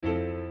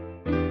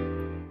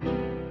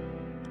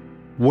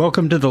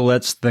Welcome to the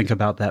Let's Think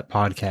About That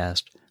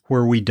podcast,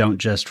 where we don't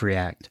just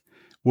react.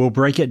 We'll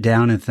break it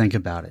down and think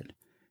about it.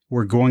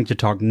 We're going to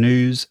talk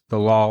news, the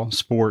law,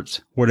 sports,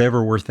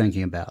 whatever we're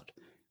thinking about.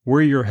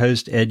 We're your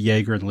hosts, Ed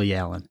Yeager and Lee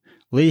Allen.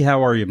 Lee,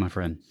 how are you, my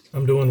friend?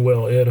 I'm doing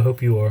well, Ed. I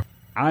hope you are.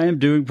 I am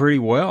doing pretty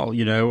well.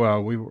 You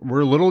know,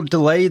 we're a little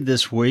delayed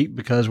this week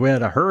because we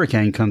had a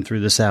hurricane come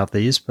through the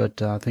southeast,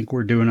 but I think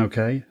we're doing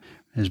okay.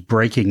 As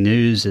breaking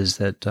news is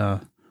that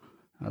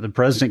the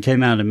president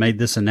came out and made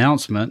this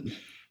announcement.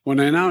 When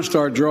I announced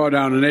our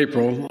drawdown in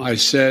April, I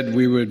said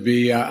we would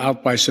be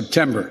out by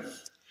September,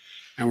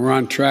 and we're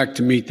on track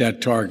to meet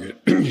that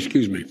target.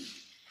 Excuse me.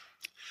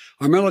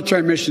 Our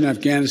military mission in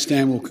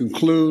Afghanistan will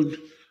conclude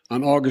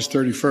on August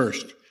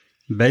 31st.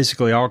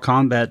 Basically, all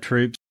combat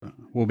troops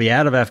will be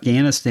out of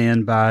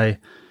Afghanistan by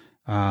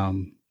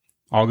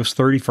August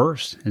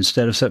 31st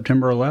instead of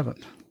September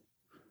 11th.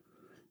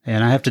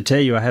 And I have to tell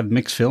you, I have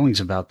mixed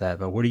feelings about that,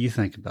 but what do you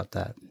think about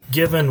that?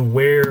 Given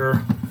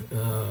where...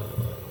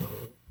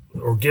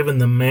 or given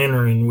the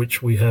manner in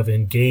which we have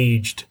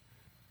engaged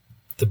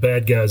the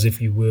bad guys, if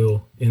you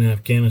will, in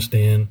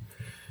Afghanistan,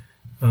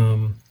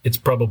 it's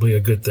probably a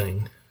good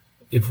thing.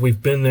 If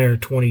we've been there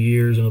 20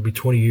 years, and it'll be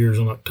 20 years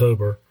in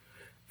October,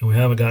 and we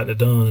haven't gotten it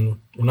done,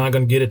 we're not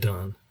going to get it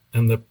done.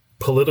 And the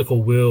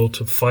political will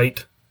to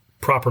fight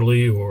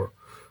properly or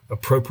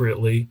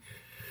appropriately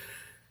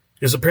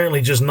is apparently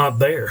just not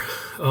there.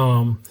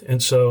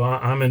 And so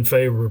I'm in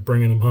favor of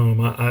bringing them home.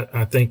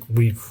 I think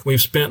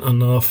we've spent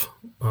enough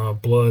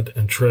blood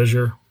and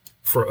treasure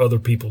for other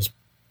people's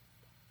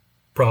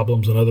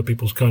problems and other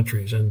people's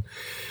countries. And,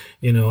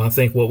 you know, I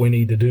think what we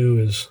need to do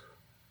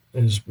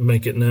is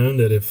make it known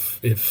that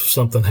if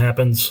something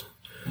happens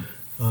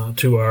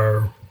to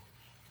our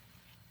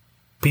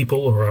people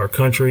or our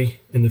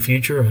country in the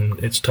future and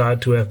it's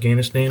tied to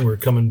Afghanistan, we're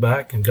coming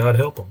back and God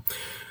help them.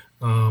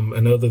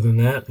 And other than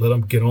that, let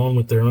them get on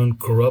with their own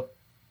corrupt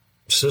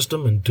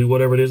system and do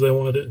whatever it is they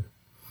want to do.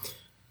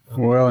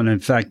 Well, and in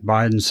fact,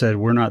 Biden said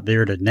we're not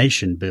there to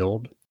nation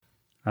build.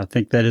 I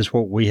think that is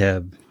what we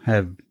have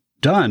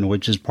done,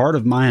 which is part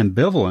of my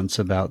ambivalence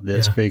about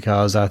this,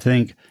 because I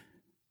think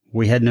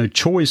we had no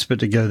choice but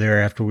to go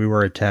there after we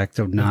were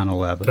attacked on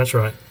 9/11. That's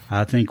right.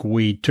 I think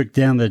we took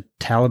down the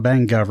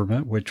Taliban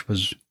government, which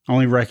was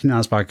only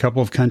recognized by a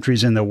couple of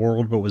countries in the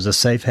world, but was a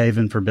safe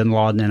haven for bin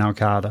Laden and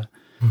al-Qaeda.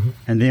 Mm-hmm.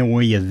 And then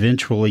we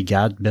eventually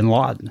got bin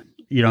Laden.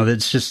 You know,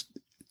 that's just,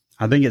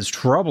 I think it's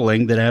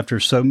troubling that after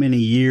so many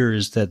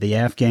years that the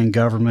Afghan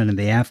government and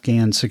the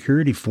Afghan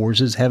security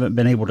forces haven't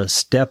been able to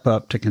step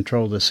up to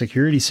control the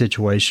security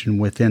situation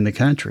within the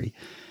country.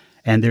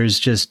 And there's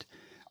just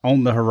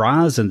on the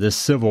horizon this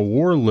civil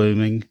war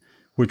looming,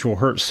 which will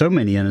hurt so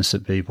many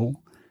innocent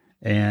people.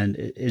 And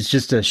it's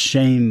just a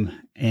shame.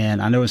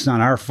 And I know it's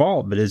not our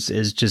fault, but it's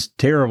just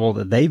terrible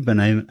that they've been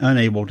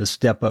unable to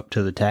step up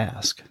to the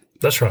task.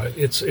 That's right.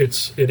 It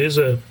is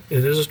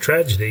a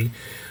tragedy,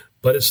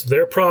 but it's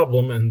their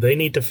problem and they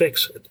need to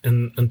fix it.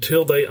 And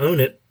until they own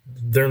it,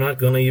 they're not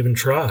going to even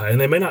try. And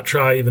they may not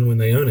try even when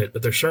they own it,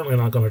 but they're certainly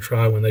not going to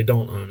try when they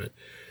don't own it.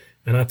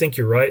 And I think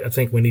you're right. I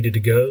think we needed to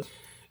go.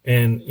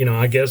 And, you know,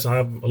 I guess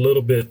I'm a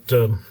little bit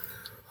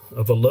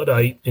of a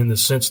Luddite in the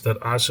sense that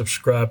I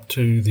subscribe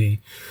to the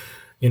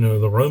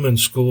Roman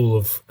school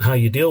of how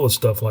you deal with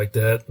stuff like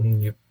that.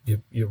 And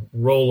you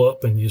roll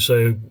up and you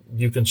say,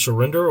 you can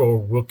surrender or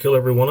we'll kill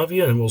every one of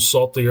you and we'll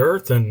salt the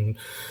earth. And,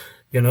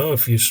 you know,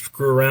 if you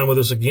screw around with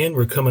us again,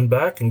 we're coming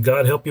back and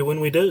God help you when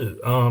we do.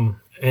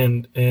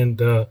 And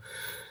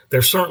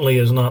there certainly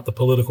is not the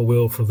political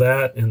will for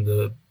that in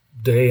the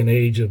day and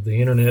age of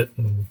the internet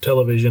and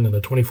television and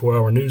the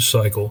 24-hour news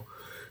cycle.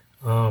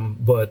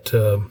 But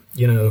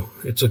you know,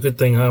 it's a good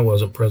thing I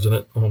wasn't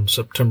president on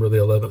September the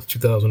 11th,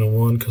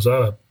 2001, because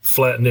I'd have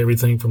flattened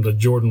everything from the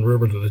Jordan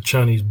River to the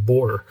Chinese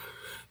border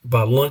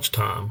by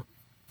lunchtime.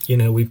 You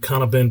know, we've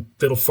kind of been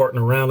fiddle farting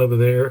around over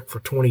there for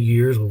 20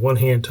 years with one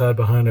hand tied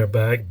behind our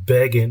back,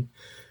 begging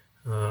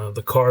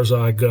the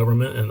Karzai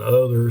government and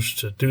others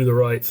to do the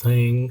right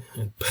thing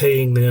and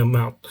paying them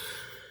out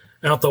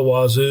the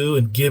wazoo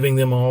and giving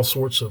them all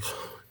sorts of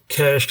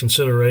cash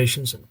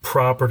considerations and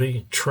property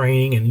and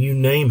training and you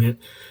name it.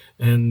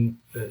 And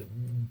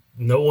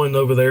no one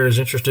over there is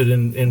interested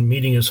in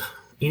meeting us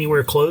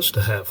anywhere close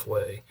to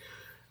halfway.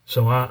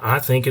 So I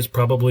think it's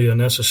probably a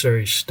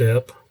necessary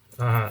step.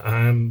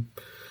 I'm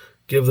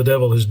give the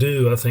devil his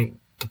due. I think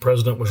the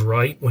president was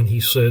right when he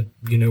said,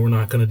 you know, we're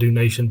not going to do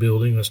nation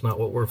building. That's not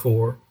what we're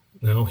for.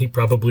 No, he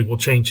probably will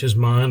change his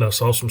mind. I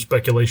saw some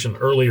speculation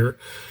earlier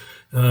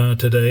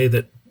today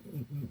that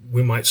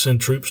we might send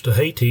troops to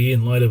Haiti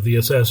in light of the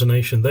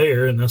assassination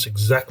there, and that's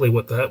exactly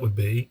what that would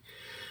be.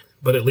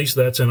 But at least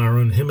that's in our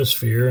own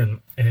hemisphere,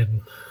 and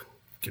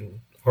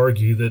can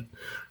argue that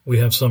we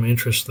have some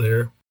interest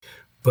there.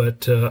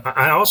 But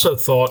I also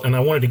thought, and I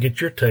wanted to get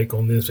your take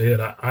on this,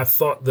 Ed, I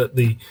thought that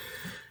the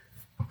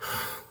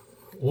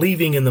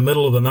leaving in the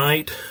middle of the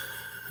night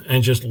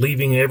and just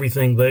leaving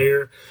everything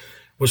there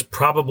was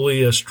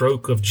probably a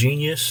stroke of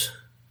genius,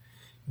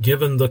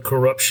 given the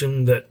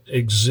corruption that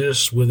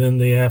exists within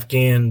the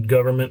Afghan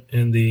government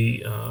and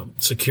the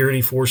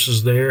security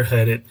forces there,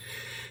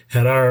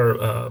 had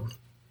our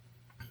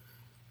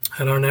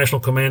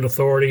National Command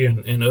Authority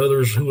and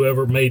others,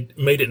 whoever made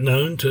it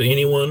known to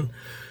anyone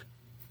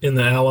in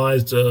the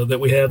allies that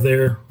we have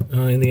there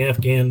in the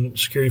Afghan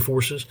security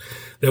forces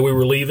that we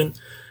were leaving,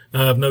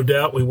 I have no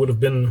doubt we would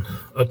have been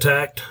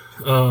attacked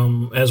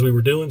as we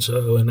were doing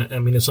so. And I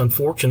mean, it's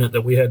unfortunate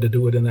that we had to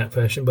do it in that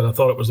fashion, but I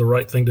thought it was the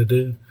right thing to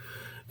do.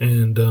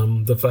 And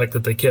the fact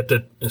that they kept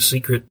it a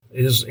secret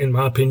is, in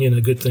my opinion,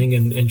 a good thing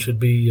and should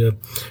be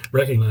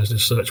recognized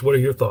as such. What are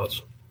your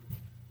thoughts?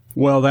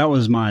 Well, that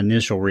was my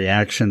initial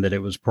reaction, that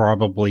it was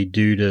probably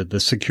due to the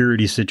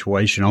security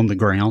situation on the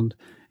ground,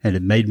 and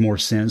it made more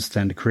sense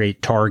than to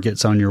create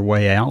targets on your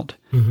way out.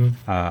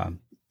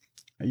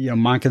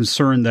 My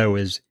concern, though,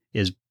 is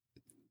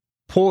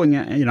pulling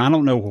out. I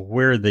don't know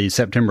where the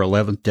September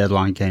 11th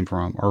deadline came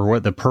from or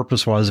what the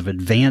purpose was of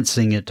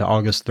advancing it to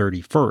August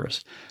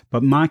 31st.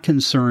 But my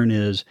concern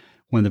is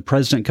when the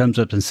president comes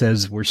up and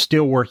says we're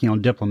still working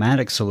on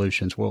diplomatic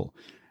solutions. Well,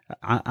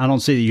 I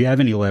don't see that you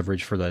have any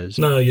leverage for those.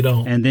 No, you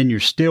don't. And then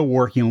you're still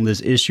working on this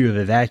issue of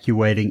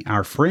evacuating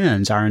our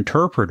friends, our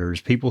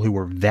interpreters, people who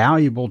were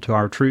valuable to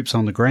our troops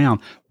on the ground.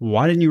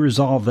 Why didn't you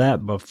resolve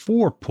that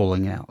before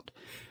pulling out?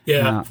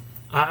 Yeah,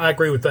 I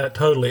agree with that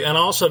totally. And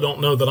I also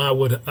don't know that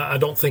I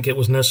don't think it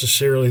was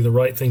necessarily the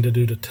right thing to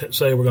do to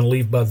say we're going to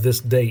leave by this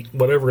date,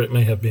 whatever it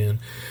may have been.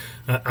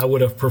 I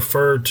would have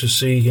preferred to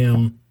see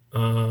him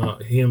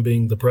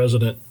being the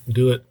president,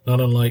 do it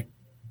not unlike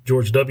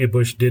George W.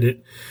 Bush did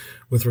it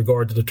with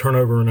regard to the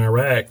turnover in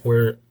Iraq,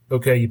 where,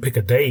 okay, you pick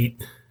a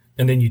date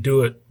and then you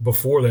do it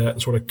before that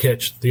and sort of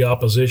catch the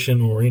opposition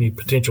or any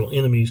potential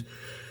enemies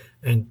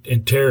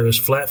and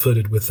terrorists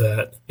flat-footed with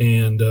that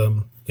and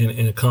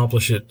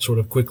accomplish it sort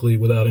of quickly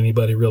without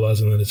anybody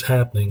realizing that it's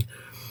happening.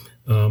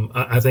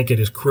 I think it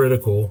is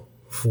critical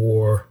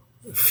for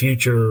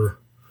future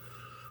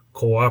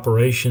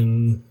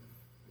cooperation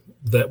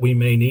that we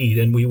may need,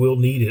 and we will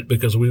need it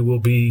because we will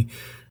be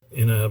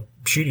in a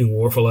shooting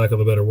war, for lack of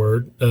a better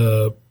word,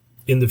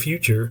 in the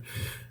future.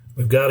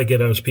 We've got to get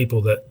those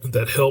people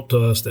that helped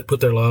us, that put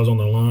their lives on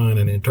the line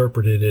and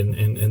interpreted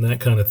and that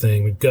kind of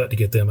thing. We've got to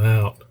get them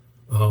out.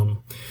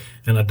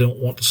 And I don't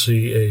want to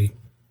see a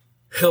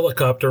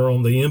helicopter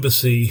on the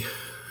embassy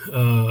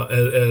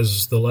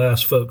as the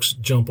last folks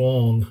jump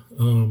on,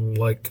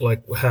 like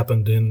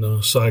happened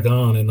in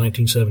Saigon in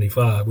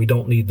 1975. We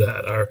don't need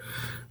that.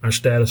 Our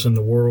status in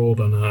the world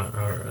and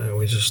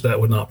that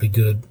would not be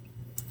good.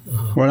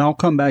 Well, I'll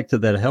come back to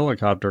that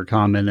helicopter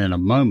comment in a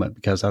moment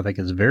because I think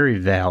it's very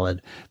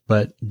valid.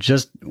 But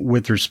just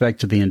with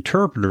respect to the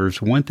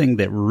interpreters, one thing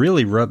that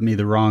really rubbed me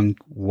the wrong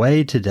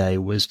way today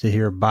was to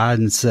hear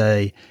Biden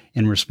say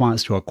in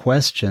response to a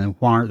question,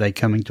 why aren't they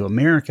coming to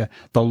America?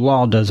 The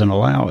law doesn't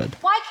allow it.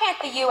 Why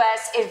can't the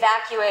U.S.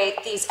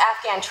 evacuate these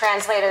Afghan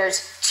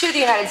translators to the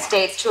United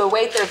States to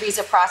await their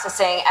visa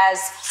processing,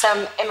 as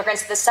some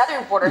immigrants at the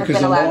southern border have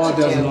been allowed to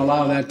do? Because the law doesn't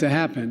allow that to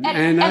happen.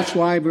 And that's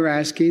why we're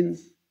asking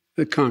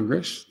the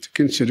Congress to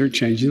consider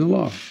changing the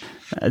law.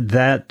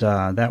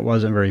 That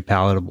wasn't very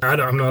palatable.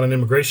 I'm not an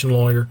immigration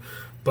lawyer,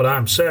 but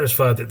I'm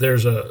satisfied that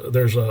there's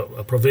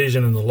a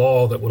provision in the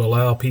law that would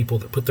allow people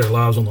that put their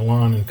lives on the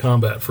line in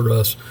combat for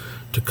us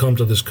to come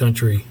to this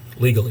country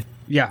legally.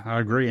 Yeah, I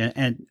agree.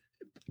 And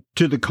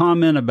to the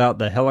comment about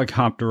the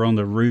helicopter on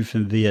the roof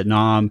in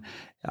Vietnam,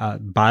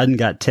 Biden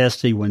got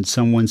testy when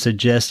someone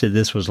suggested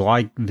this was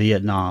like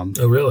Vietnam.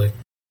 Oh, really?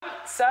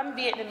 Some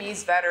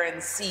Vietnamese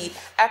veterans see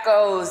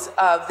echoes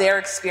of their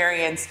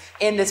experience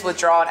in this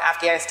withdrawal in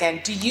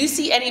Afghanistan. Do you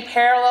see any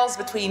parallels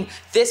between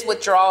this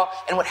withdrawal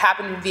and what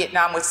happened in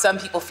Vietnam, with some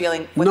people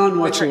feeling... None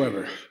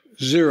whatsoever.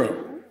 Zero.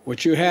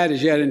 What you had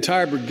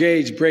entire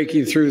brigades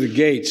breaking through the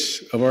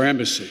gates of our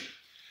embassy.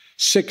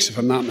 6, if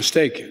I'm not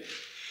mistaken.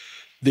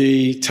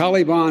 The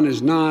Taliban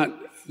is not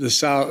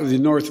the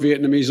North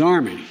Vietnamese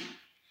army.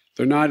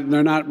 They're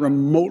not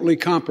remotely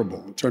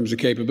comparable in terms of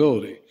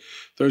capability.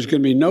 There's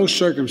going to be no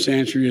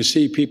circumstance where you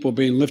see people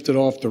being lifted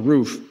off the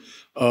roof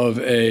of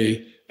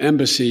a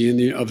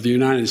embassy of the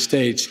United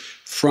States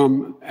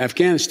from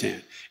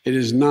Afghanistan. It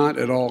is not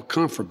at all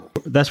comparable.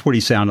 That's what he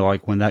sounded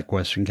like when that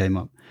question came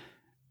up.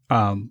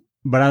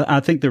 But I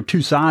think there are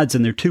two sides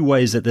and there are two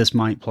ways that this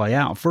might play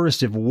out.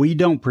 First, if we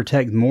don't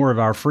protect more of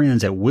our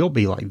friends, it will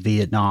be like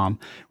Vietnam,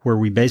 where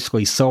we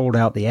basically sold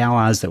out the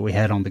allies that we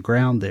had on the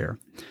ground there.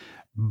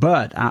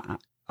 But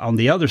on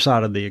the other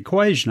side of the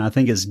equation, I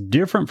think it's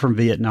different from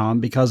Vietnam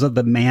because of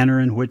the manner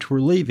in which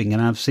we're leaving.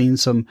 And I've seen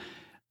some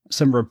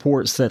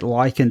reports that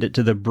likened it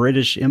to the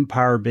British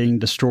Empire being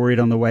destroyed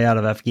on the way out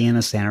of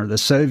Afghanistan or the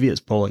Soviets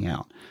pulling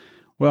out.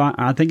 Well,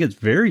 I think it's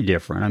very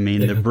different. I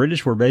mean, The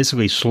British were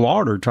basically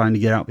slaughtered trying to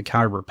get out the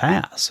Khyber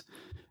Pass.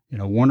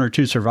 1 or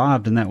 2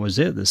 survived and that was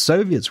it. The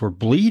Soviets were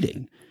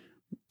bleeding.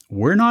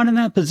 We're not in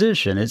that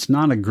position. It's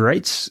not a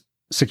great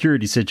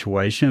security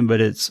situation, but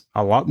it's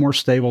a lot more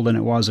stable than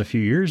it was a few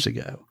years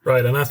ago.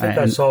 Right, and I think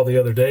I saw the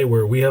other day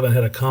where we haven't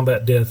had a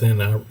combat death in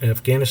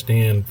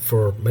Afghanistan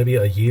for maybe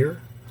a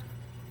year.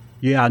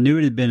 Yeah, I knew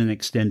it had been an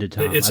extended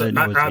time.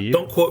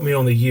 Don't quote me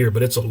on the year,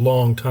 but it's a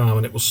long time,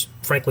 and it was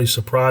frankly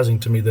surprising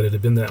to me that it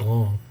had been that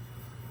long.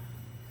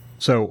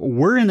 So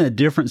we're in a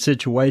different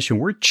situation.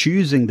 We're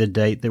choosing the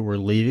date that we're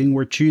leaving.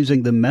 We're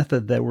choosing the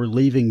method that we're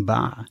leaving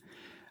by.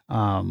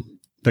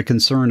 The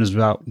concern is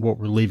about what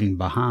we're leaving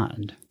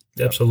behind.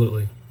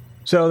 Absolutely.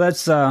 So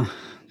that's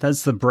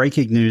the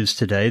breaking news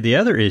today. The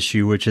other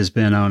issue, which has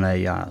been on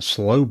a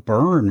slow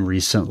burn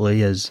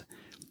recently, is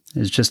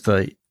just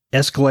the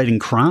escalating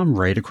crime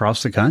rate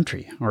across the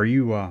country. Are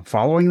you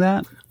following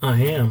that?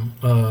 I am.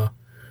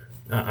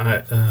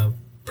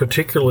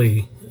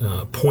 Particularly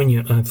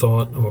poignant, I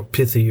thought, or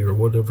pithy, or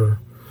whatever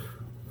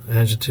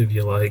adjective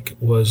you like,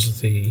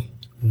 was the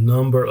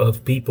number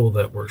of people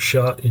that were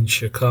shot in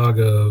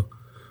Chicago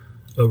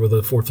over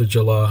the 4th of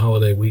July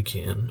holiday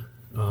weekend.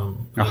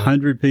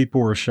 100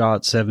 people were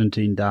shot,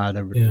 17 died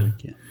over the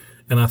weekend.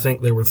 And I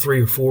think there were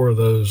 3 or 4 of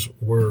those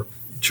were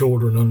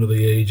children under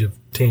the age of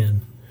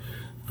 10.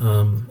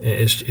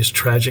 It's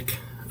tragic,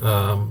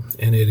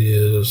 and it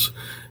is,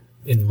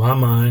 in my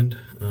mind,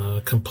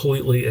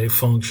 completely a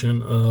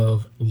function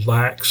of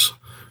lax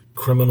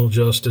criminal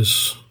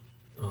justice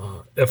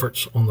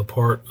efforts on the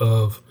part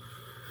of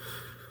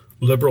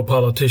liberal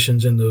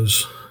politicians in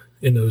those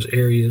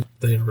areas.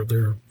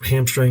 They're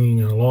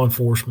hamstringing our law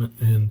enforcement,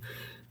 and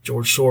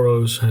George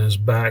Soros has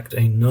backed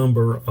a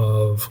number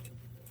of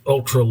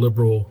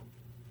ultra-liberal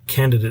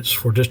candidates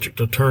for district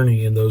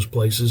attorney in those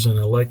places and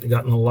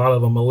gotten a lot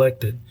of them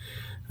elected.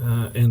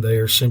 And they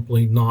are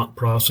simply not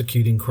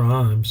prosecuting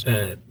crimes,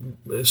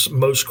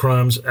 most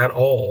crimes at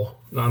all.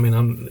 I mean,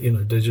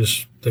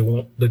 they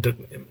won't.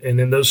 And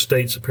in those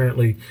states,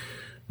 apparently,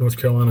 North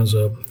Carolina is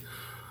an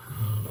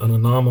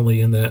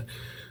anomaly in that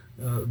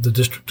the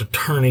district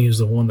attorney is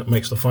the one that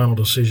makes the final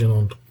decision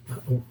on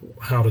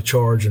how to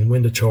charge and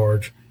when to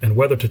charge and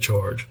whether to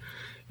charge.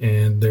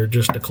 And they're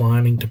just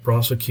declining to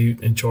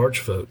prosecute and charge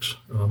folks.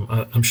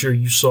 I'm sure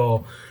you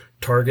saw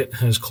Target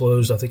has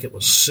closed, I think it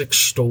was 6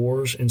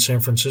 stores in San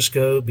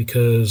Francisco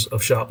because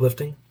of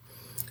shoplifting.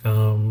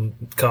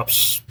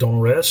 Cops don't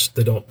arrest,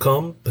 they don't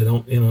come, they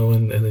don't,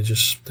 and they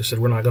said,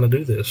 we're not going to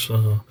do this.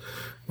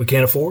 We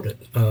can't afford it.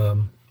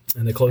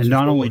 And they closed. And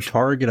not only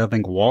Target, I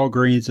think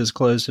Walgreens has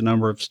closed a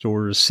number of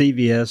stores,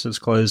 CVS has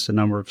closed a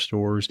number of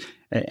stores,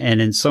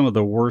 and in some of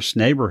the worst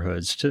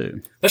neighborhoods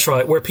too. That's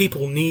right, where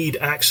people need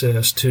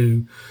access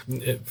to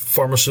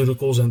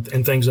pharmaceuticals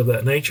and things of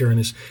that nature.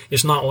 And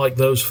it's not like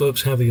those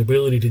folks have the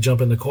ability to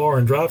jump in the car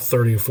and drive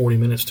 30 or 40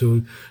 minutes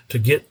to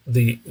get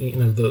the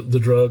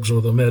drugs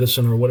or the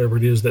medicine or whatever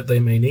it is that they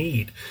may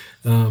need.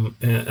 And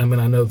I mean,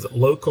 I know that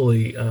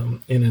locally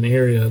in an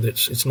area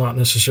it's not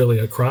necessarily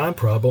a crime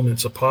problem,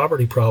 it's a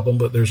poverty problem,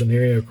 but there's an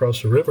area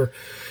across the river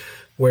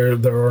where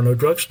there are no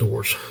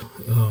drugstores.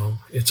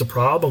 It's a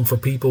problem for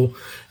people,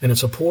 and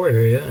it's a poor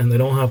area, and they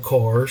don't have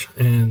cars,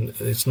 and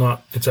it's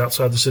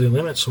outside the city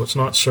limits, so it's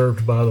not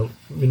served by the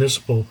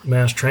municipal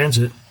mass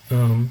transit.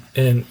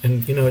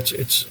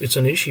 It's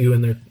an issue,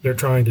 and they're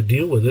trying to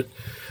deal with it.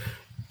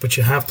 But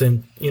you have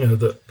to,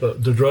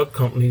 the drug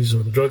companies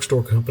or the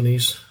drugstore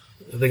companies,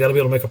 they got to be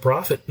able to make a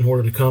profit in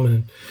order to come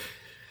and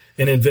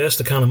invest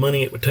the kind of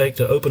money it would take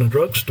to open a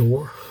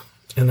drugstore.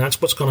 And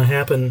that's what's going to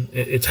happen.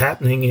 It's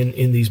happening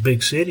in these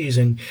big cities.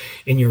 And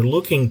you're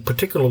looking,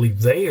 particularly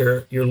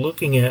there, you're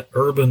looking at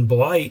urban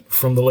blight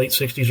from the late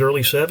 60s,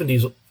 early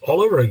 70s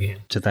all over again.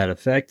 To that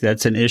effect,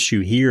 that's an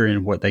issue here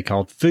in what they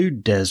call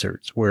food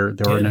deserts, where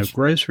there are no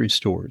grocery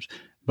stores.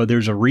 But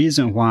there's a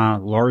reason why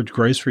large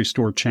grocery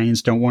store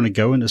chains don't want to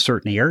go into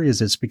certain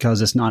areas. It's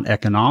because it's not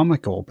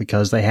economical,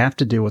 because they have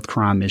to deal with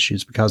crime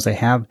issues, because they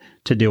have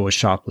to deal with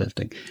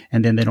shoplifting.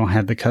 And then they don't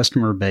have the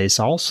customer base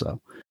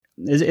also.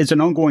 It's an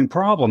ongoing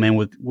problem. And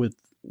with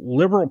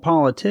liberal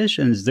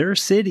politicians, there are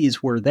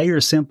cities where they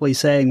are simply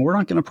saying, we're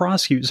not going to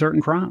prosecute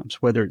certain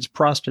crimes, whether it's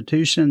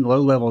prostitution,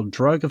 low-level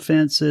drug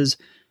offenses,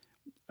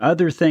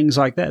 other things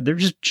like that. They're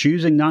just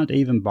choosing not to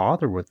even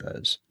bother with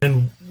those.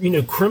 And,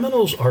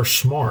 criminals are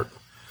smart.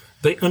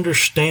 They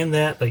understand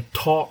that, they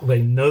talk,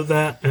 they know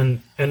that,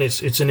 and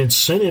it's an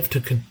incentive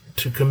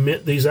to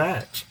commit these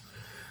acts.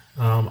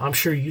 I'm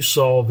sure you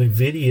saw the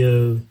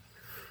video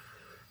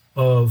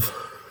of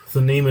the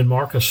Neiman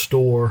Marcus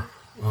store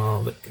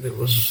that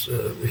was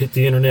hit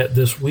the internet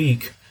this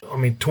week. I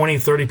mean, 20,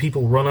 30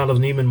 people run out of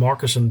Neiman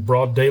Marcus in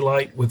broad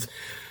daylight with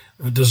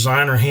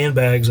designer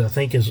handbags, I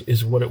think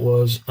is what it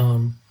was,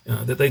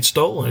 that they'd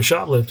stolen and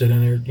shoplifted,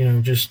 and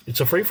they're, it's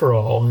a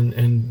free-for-all,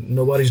 and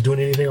nobody's doing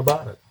anything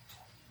about it.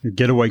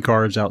 Getaway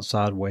cars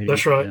outside waiting.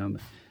 That's for right. them.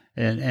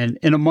 And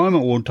in a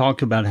moment, we'll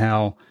talk about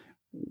how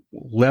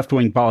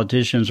left-wing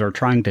politicians are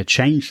trying to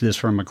change this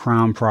from a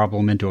crime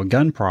problem into a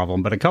gun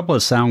problem. But a couple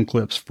of sound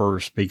clips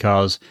first,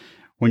 because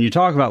when you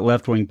talk about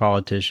left-wing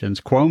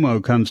politicians,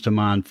 Cuomo comes to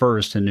mind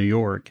first in New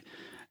York.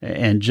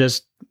 And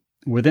just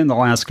within the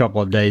last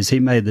couple of days, he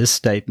made this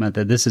statement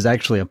that this is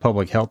actually a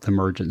public health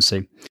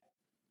emergency.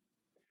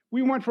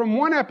 We went from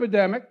one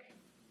epidemic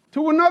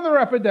to another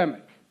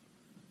epidemic.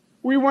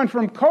 We went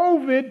from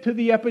COVID to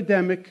the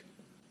epidemic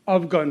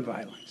of gun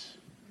violence.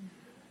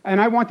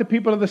 And I want the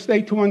people of the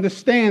state to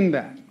understand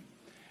that.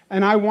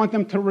 And I want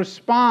them to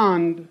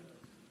respond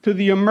to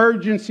the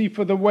emergency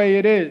for the way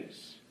it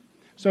is.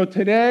 So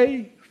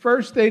today,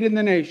 first state in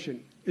the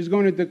nation is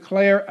going to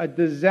declare a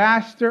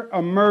disaster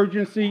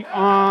emergency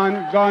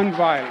on gun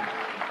violence.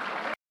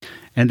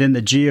 And then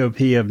the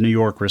GOP of New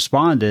York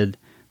responded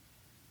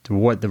to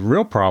what the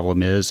real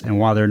problem is and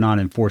why they're not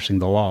enforcing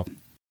the law.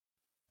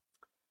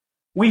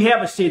 We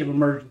have a state of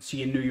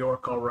emergency in New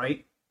York, all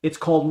right. It's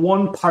called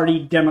one-party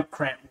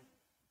Democrat.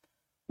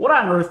 What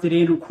on earth did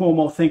Andrew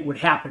Cuomo think would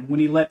happen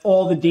when he let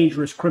all the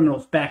dangerous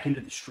criminals back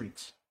into the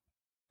streets?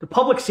 The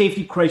public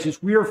safety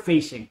crisis we are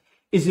facing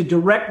is a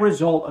direct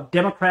result of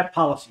Democrat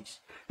policies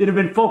that have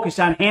been focused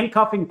on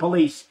handcuffing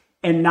police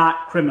and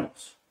not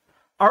criminals.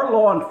 Our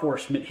law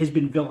enforcement has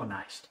been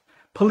villainized.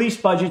 Police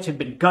budgets have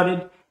been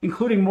gutted,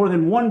 including more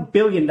than $1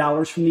 billion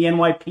from the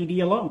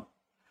NYPD alone.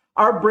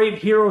 Our brave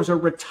heroes are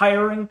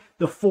retiring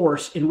the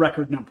force in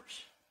record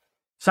numbers.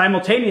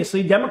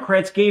 Simultaneously,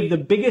 Democrats gave the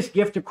biggest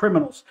gift to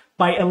criminals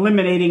by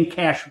eliminating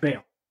cash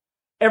bail.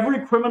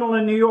 Every criminal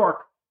in New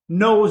York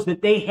knows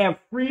that they have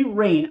free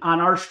reign on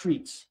our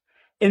streets,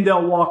 and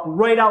they'll walk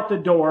right out the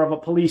door of a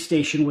police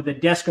station with a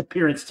desk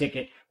appearance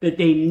ticket that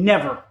they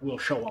never will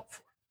show up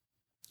for.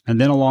 And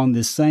then along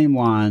the same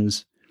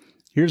lines,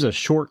 here's a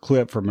short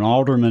clip from an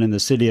alderman in the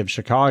city of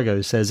Chicago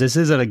who says this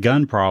isn't a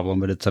gun problem,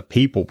 but it's a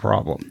people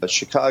problem.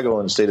 Chicago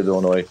and the state of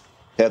Illinois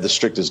have the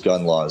strictest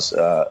gun laws.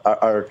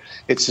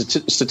 It's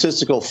a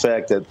statistical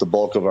fact that the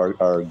bulk of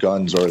our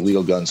guns or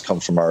illegal guns come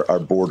from our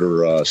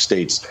border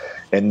states,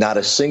 and not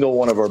a single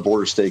one of our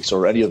border states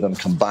or any of them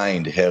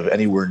combined have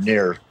anywhere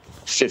near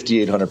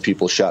 5,800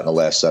 people shot in the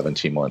last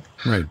 17 months.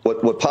 Right.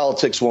 What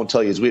politics won't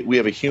tell you is we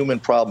have a human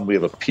problem. We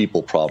have a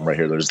people problem right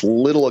here. There's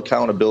little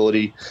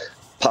accountability.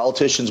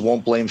 Politicians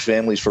won't blame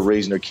families for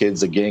raising their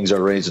kids. The gangs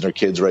are raising their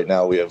kids right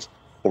now. We have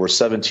over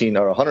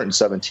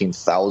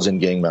 117,000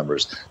 gang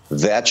members.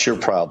 That's your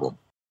problem.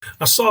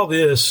 I saw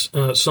this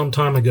some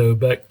time ago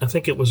back. I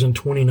think it was in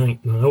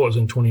 2019. No, it was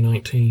in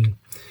 2019.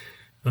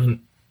 And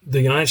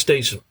the United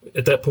States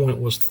at that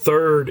point was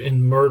third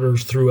in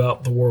murders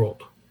throughout the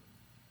world.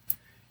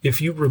 If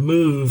you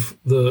remove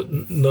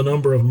the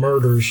number of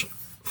murders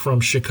from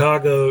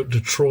Chicago,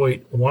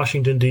 Detroit,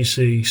 Washington,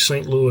 D.C.,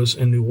 St. Louis,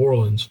 and New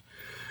Orleans,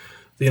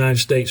 the United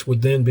States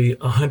would then be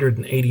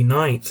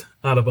 189th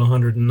out of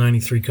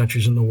 193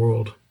 countries in the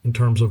world in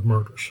terms of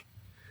murders.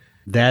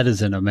 That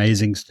is an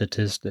amazing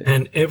statistic.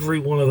 And every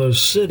one of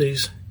those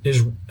cities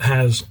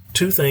has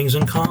two things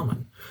in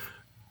common: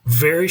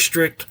 very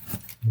strict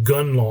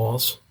gun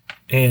laws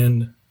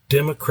and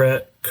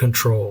Democrat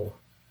control.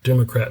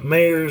 Democrat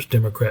mayors,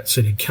 Democrat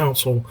city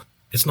council.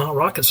 It's not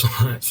rocket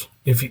science.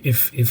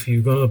 If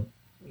you're gonna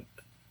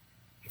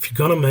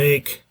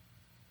make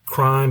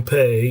crime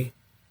pay,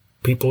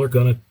 people are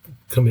gonna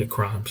commit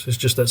crimes. It's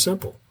just that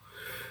simple.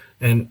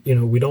 And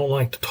we don't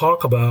like to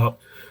talk about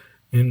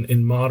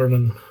in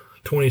modern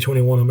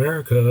 2021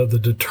 America the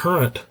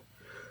deterrent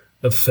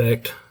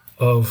effect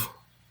of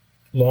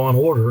law and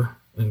order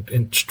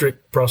and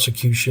strict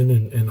prosecution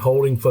and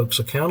holding folks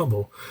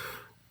accountable.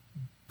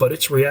 But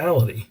it's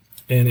reality.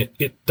 And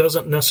it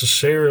doesn't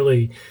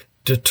necessarily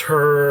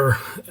deter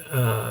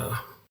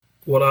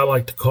what I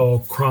like to call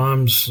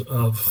crimes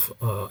of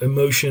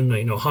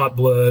emotion, hot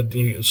blood.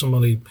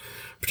 Somebody,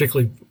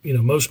 particularly,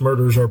 most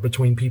murders are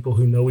between people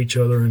who know each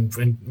other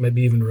and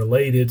maybe even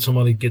related.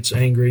 Somebody gets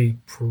angry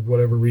for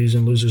whatever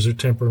reason, loses their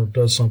temper, or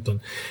does something.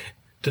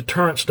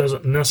 Deterrence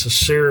doesn't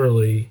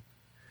necessarily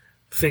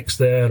fix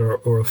that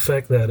or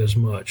affect that as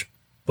much,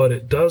 but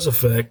it does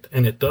affect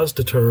and it does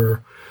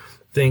deter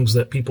things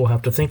that people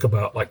have to think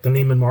about, like the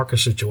Neiman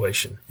Marcus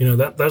situation.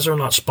 Those are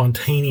not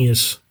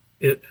spontaneous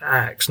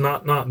acts,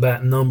 not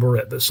that number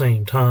at the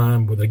same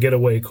time with a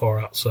getaway car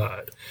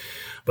outside.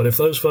 But if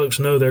those folks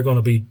know they're going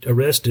to be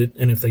arrested,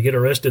 and if they get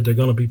arrested, they're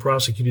going to be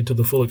prosecuted to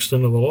the full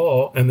extent of the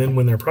law, and then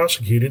when they're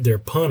prosecuted, they're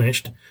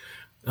punished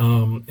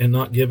and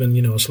not given,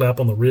 a slap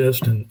on the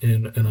wrist and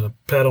a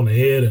pat on the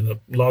head and a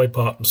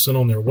lollipop and sent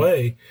on their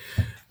way,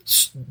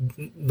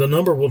 the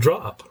number will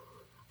drop.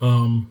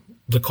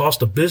 The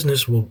cost of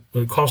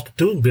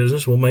doing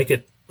business will make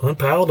it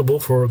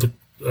unpalatable for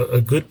a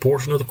good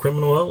portion of the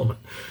criminal element.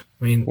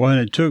 Well,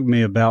 it took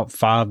me about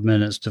 5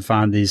 minutes to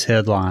find these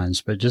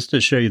headlines, but just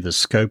to show you the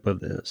scope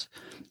of this.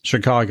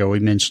 Chicago, we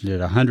mentioned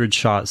it, 100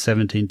 shot,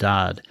 17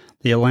 died.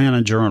 The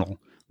Atlanta Journal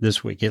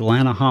this week,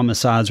 Atlanta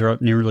homicides are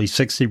up nearly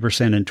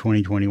 60% in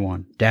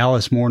 2021.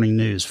 Dallas Morning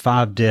News,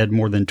 5 dead,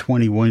 more than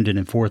 20 wounded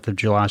in 4th of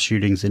July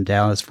shootings in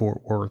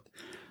Dallas-Fort Worth.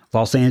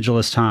 Los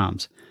Angeles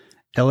Times,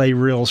 L.A.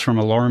 reels from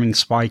alarming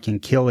spike in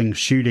killing,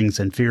 shootings,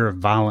 and fear of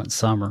violent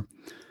summer.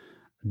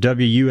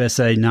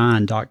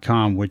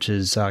 WUSA9.com, which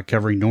is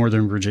covering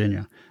Northern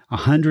Virginia,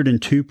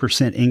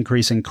 102%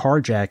 increase in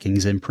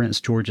carjackings in Prince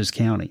George's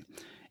County.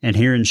 And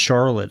here in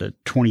Charlotte, a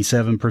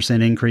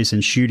 27% increase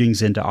in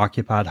shootings into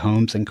occupied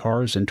homes and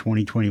cars in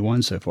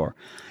 2021 so far.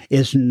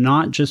 It's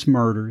not just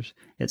murders.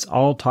 It's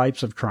all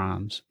types of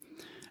crimes.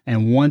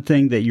 And one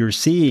thing that you're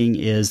seeing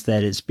is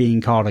that it's being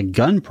called a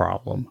gun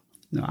problem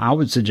I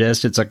would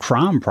suggest it's a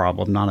crime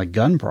problem, not a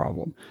gun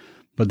problem.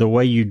 But the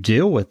way you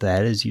deal with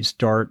that is you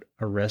start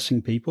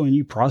arresting people and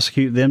you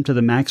prosecute them to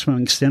the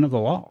maximum extent of the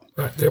law.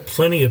 Right. There are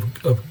plenty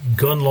of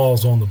gun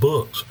laws on the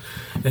books.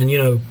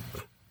 And,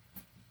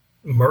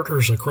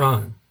 murder's a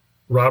crime.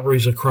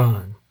 Robbery's a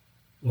crime.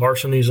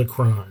 Larceny's a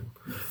crime.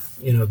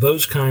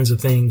 Those kinds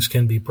of things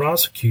can be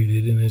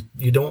prosecuted, and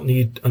you don't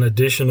need an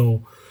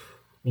additional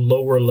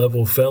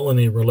lower-level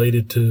felony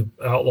related to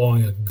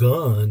outlawing a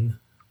gun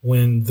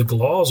when the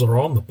laws are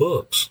on the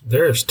books.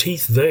 There's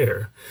teeth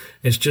there.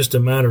 It's just a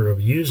matter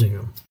of using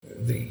them.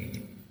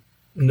 The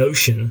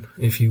notion,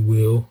 if you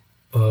will,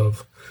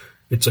 of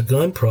it's a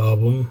gun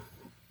problem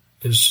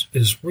is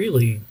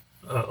really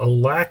a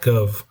lack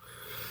of,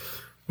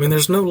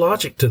 there's no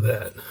logic to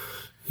that.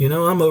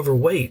 I'm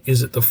overweight.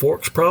 Is it the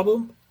fork's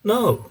problem?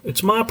 No,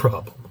 it's my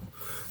problem.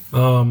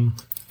 And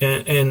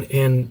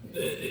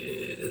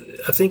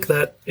I think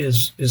that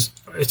is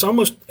it's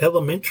almost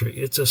elementary.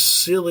 It's a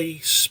silly,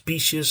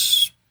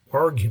 specious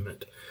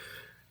argument.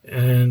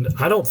 And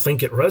I don't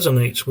think it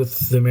resonates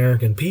with the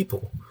American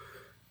people.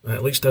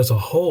 At least as a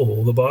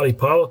whole, the body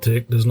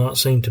politic does not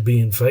seem to be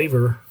in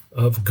favor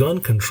of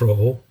gun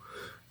control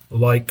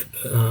like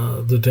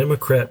the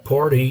Democrat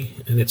Party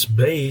and its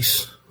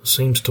base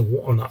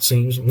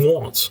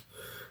wants.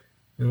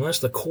 Unless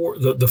the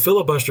court, the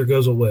filibuster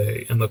goes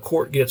away and the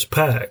court gets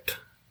packed,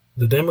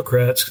 the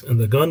Democrats and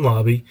the gun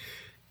lobby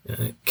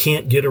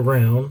can't get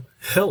around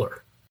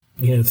Heller.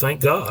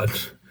 Thank God.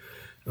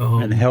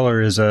 And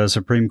Heller is a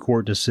Supreme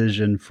Court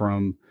decision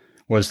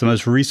was the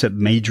most recent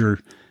major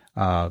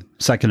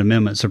Second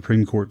Amendment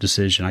Supreme Court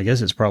decision. I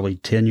guess it's probably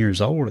 10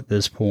 years old at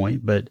this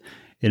point, but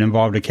it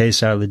involved a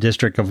case out of the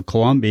District of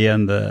Columbia,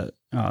 and the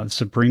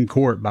Supreme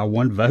Court, by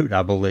one vote,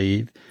 I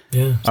believe,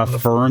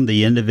 affirmed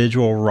the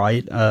individual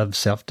right of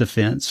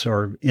self-defense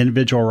or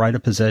individual right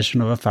of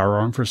possession of a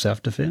firearm for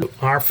self-defense.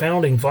 Our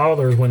founding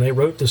fathers, when they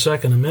wrote the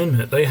Second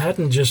Amendment, they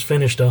hadn't just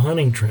finished a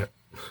hunting trip.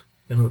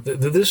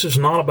 This is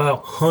not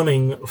about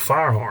hunting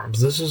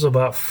firearms. This is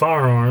about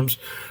firearms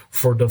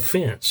for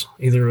defense,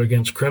 either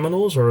against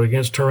criminals or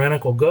against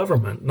tyrannical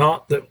government.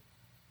 Not that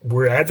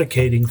we're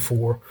advocating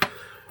for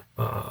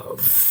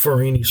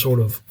any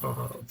sort of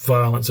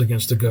violence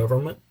against the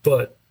government,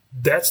 but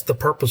that's the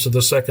purpose of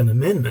the Second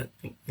Amendment,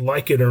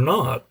 like it or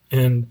not.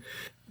 And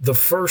the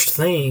first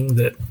thing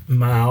that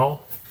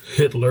Mao,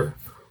 Hitler,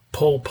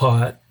 Pol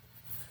Pot,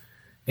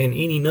 and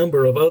any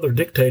number of other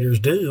dictators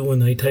do when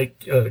they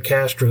take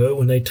Castro,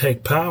 when they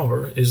take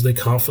power, is they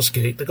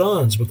confiscate the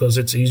guns because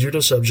it's easier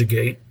to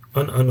subjugate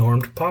an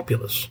unarmed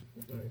populace.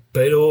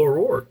 Beto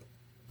O'Rourke,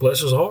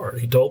 bless his heart,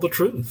 he told the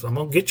truth. I'm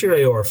going to get your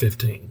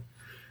AR-15.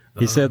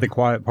 He said the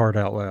quiet part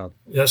out loud.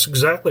 That's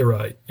exactly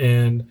right.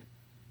 And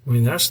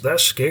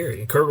that's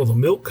scary. Curdle the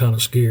milk kind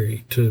of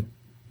scary to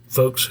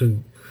folks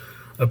who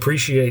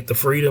appreciate the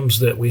freedoms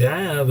that we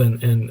have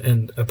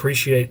and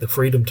appreciate the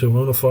freedom to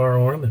own a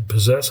firearm and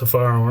possess a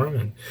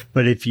firearm.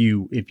 But if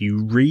you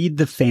read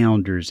the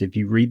founders, if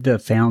you read the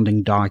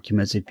founding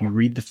documents, if you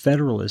read the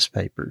Federalist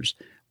Papers,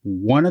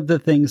 one of the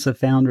things the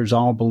founders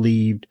all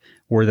believed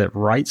were that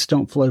rights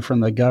don't flow from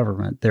the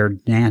government. They're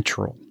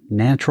natural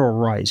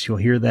rights. You'll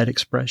hear that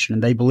expression.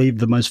 And they believed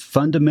the most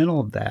fundamental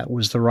of that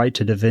was the right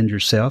to defend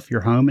yourself,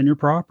 your home, and your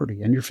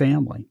property, and your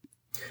family.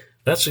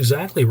 That's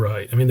exactly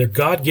right. They're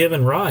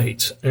God-given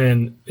rights,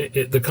 and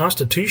the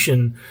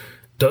Constitution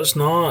does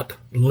not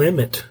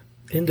limit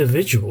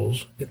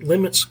individuals. It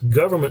limits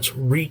government's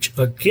reach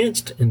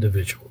against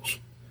individuals.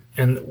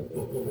 And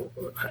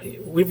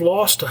we've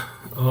lost, in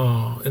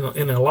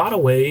a lot of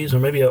ways, or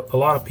maybe a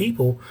lot of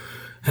people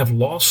have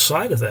lost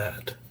sight of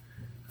that.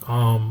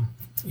 And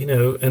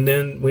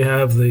then we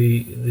have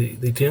the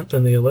 10th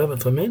and the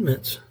 11th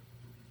Amendments,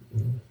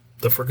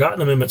 the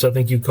Forgotten Amendments, I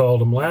think you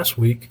called them last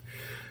week.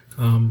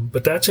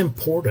 But that's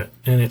important,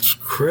 and it's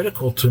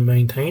critical to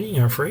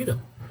maintaining our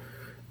freedom.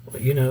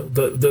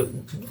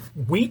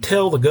 We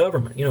tell the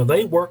government,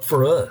 they work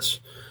for us.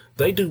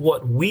 They do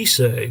what we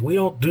say. We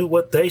don't do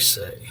what they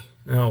say.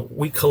 Now,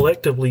 we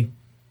collectively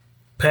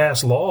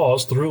pass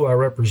laws through our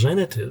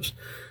representatives,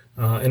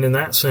 and in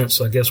that sense,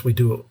 I guess we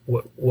do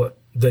what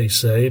they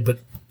say, but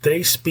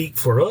they speak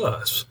for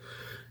us,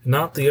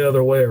 not the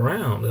other way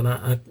around. And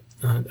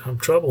I'm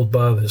troubled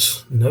by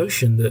this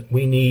notion that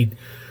we need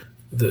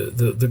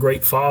the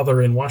great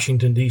father in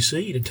Washington,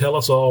 D.C. to tell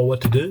us all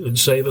what to do and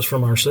save us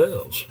from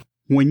ourselves.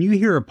 When you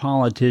hear a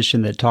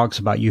politician that talks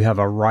about you have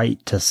a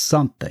right to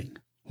something,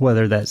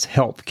 whether that's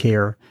health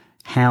care,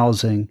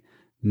 housing,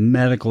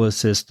 medical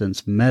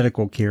assistance,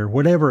 medical care,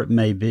 whatever it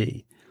may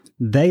be,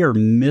 they are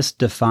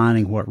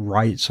misdefining what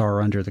rights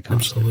are under the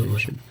Constitution.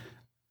 Absolutely.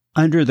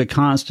 Under the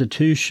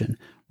Constitution,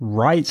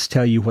 rights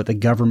tell you what the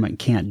government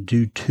can't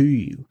do to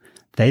you.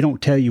 They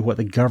don't tell you what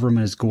the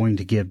government is going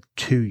to give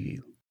to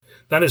you.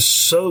 That is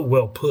so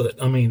well put.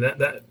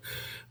 That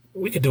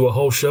we could do a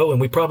whole show,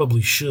 and we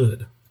probably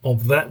should, on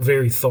that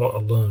very thought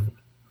alone.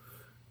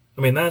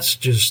 That's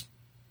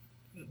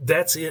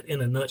it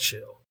in a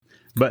nutshell.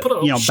 But put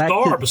a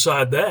star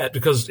beside that,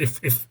 because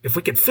if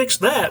we could fix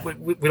that,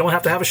 we don't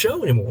have to have a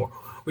show anymore.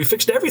 We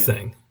fixed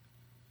everything.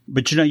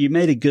 But, you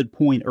made a good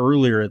point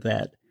earlier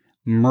that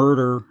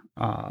murder,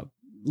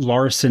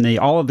 larceny,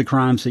 all of the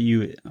crimes that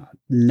you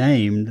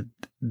named,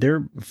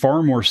 they're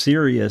far more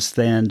serious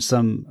than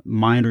some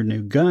minor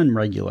new gun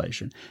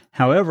regulation.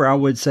 However, I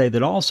would say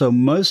that also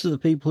most of the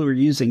people who are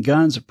using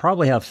guns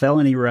probably have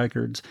felony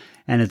records,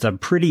 and it's a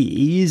pretty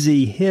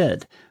easy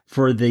hit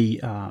for the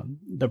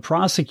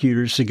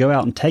prosecutors to go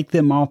out and take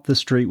them off the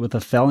street with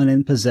a felon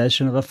in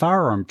possession of a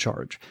firearm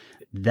charge.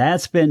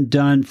 That's been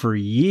done for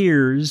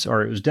years,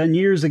 or it was done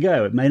years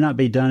ago. It may not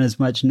be done as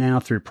much now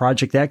through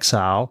Project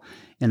Exile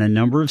in a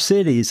number of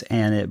cities,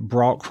 and it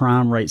brought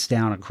crime rates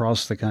down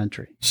across the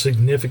country.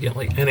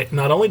 Significantly. And it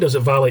not only does it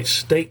violate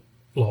state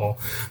law,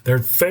 there are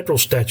federal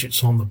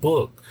statutes on the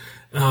book.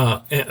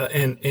 And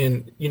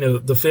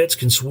the feds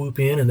can swoop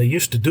in, and they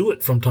used to do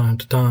it from time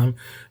to time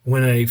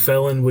when a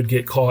felon would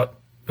get caught,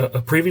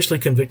 a previously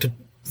convicted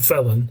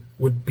felon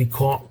would be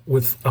caught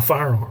with a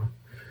firearm.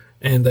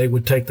 And they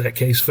would take that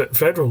case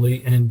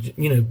federally, and,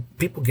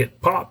 people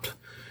get popped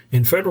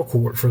in federal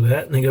court for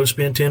that, and they go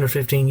spend 10 or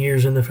 15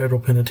 years in the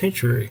federal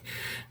penitentiary.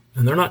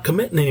 And they're not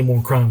committing any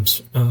more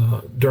crimes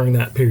during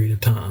that period of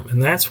time.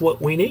 And that's what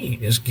we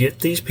need, is get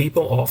these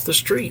people off the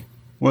street.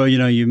 Well,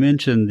 you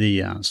mentioned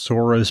the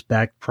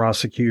Soros-backed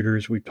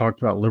prosecutors. We've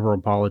talked about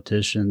liberal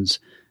politicians.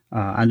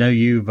 I know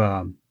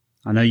you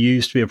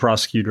used to be a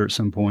prosecutor at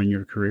some point in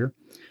your career.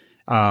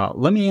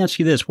 Let me ask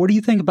you this. What do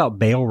you think about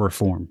bail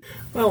reform?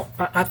 Well,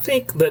 I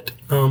think that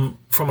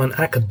from an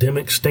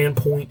academic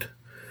standpoint,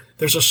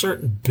 there's a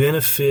certain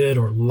benefit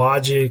or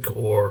logic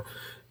or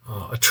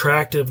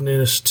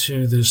attractiveness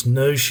to this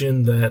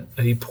notion that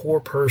a poor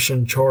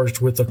person charged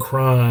with a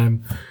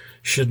crime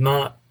should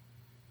not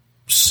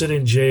sit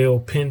in jail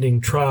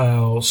pending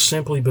trial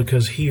simply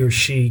because he or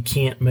she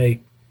can't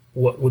make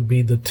what would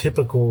be the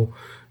typical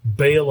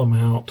bail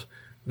amount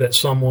that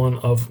someone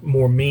of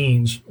more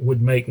means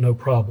would make no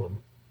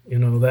problem.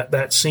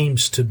 That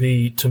seems to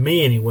be, to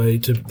me anyway,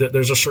 that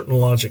there's a certain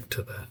logic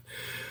to that.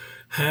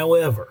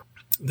 However,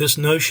 this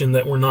notion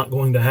that we're not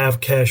going to have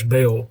cash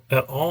bail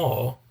at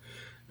all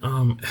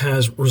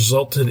has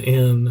resulted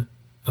in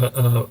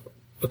a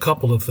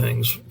couple of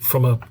things.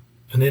 From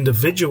an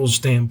individual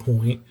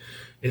standpoint,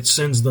 it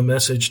sends the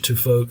message to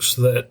folks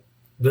that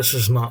this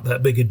is not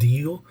that big a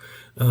deal.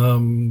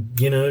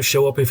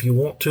 Show up if you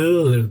want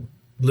to. They're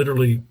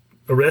literally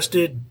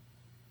arrested,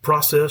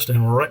 processed,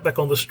 and right back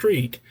on the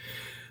street.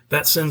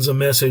 That sends a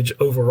message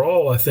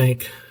overall, I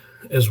think,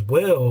 as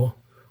well,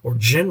 or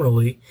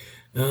generally,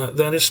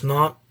 that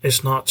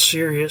it's not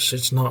serious.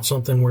 It's not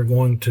something we're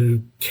going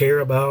to care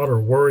about or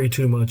worry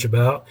too much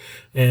about.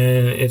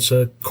 And it's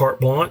a carte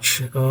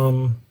blanche.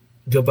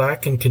 Go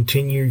back and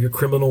continue your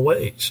criminal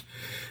ways.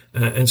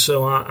 And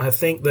so I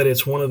think that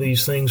it's one of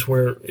these things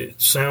where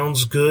it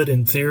sounds good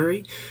in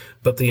theory,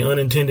 but the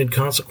unintended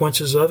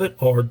consequences of it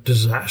are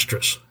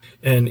disastrous.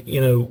 And,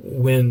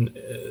 when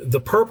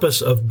the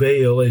purpose of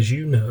bail, as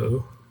you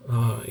know,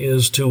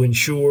 is to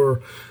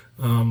ensure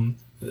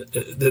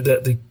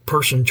that the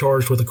person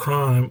charged with a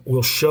crime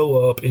will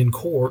show up in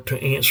court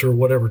to answer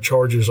whatever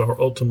charges are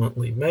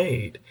ultimately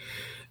made.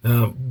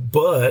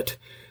 But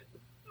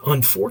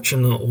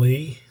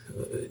unfortunately,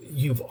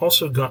 you've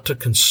also got to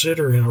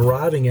consider in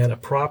arriving at a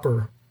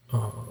proper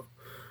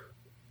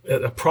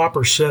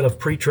set of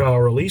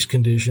pretrial release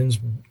conditions,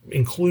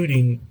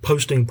 including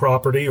posting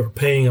property or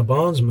paying a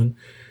bondsman.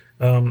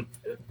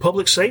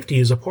 Public safety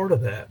is a part of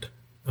that.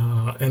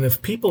 And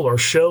if people are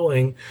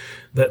showing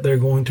that they're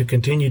going to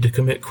continue to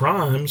commit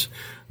crimes,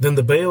 then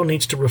the bail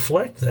needs to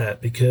reflect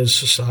that, because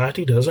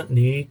society doesn't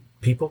need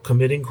people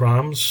committing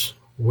crimes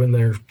when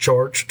they're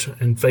charged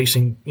and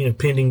facing,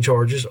 pending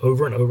charges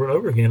over and over and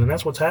over again. And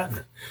that's what's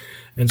happening.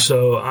 And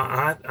so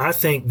I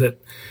think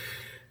that,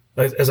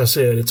 as I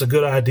said, it's a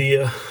good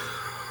idea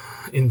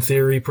in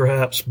theory,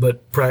 perhaps,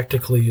 but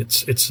practically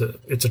it's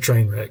a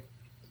train wreck.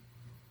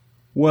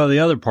 Well, the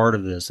other part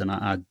of this, and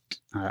I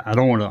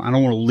don't want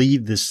to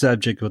leave this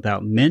subject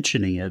without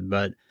mentioning it,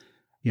 but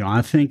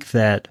I think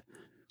that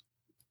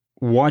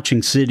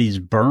watching cities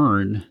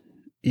burn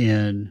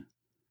in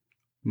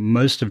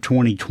most of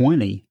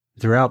 2020,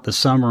 throughout the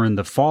summer and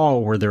the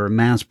fall, where there were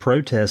mass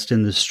protests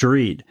in the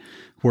street,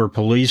 where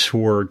police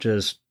were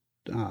just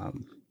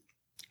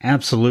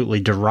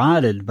absolutely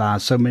derided by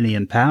so many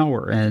in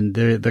power, and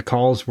the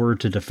calls were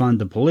to defund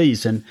the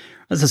police. And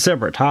that's a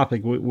separate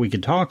topic we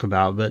could talk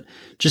about, but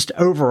just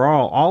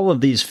overall, all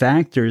of these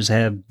factors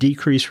have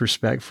decreased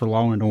respect for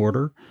law and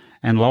order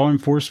and law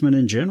enforcement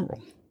in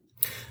general.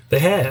 They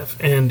have,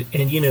 and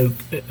you're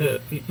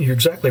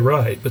exactly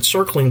right. But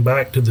circling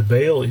back to the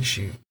bail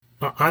issue,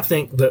 I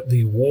think that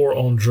the war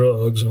on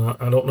drugs, and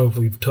I don't know if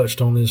we've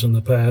touched on this in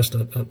the past,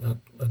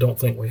 I don't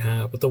think we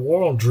have, but the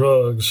war on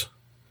drugs,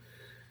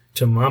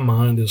 to my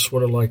mind, is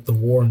sort of like the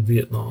war in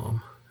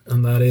Vietnam.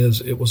 And that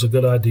is, it was a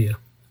good idea.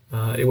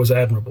 It was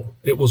admirable.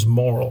 It was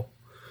moral.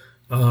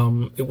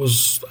 It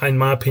was, in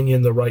my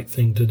opinion, the right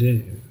thing to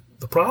do.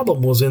 The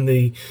problem was in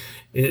the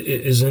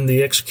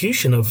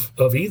execution of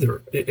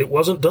either. It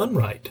wasn't done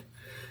right.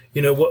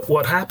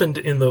 what happened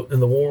in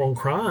the war on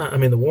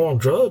crime, the war on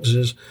drugs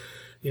is,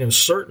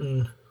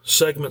 certain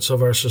segments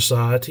of our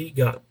society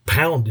got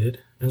pounded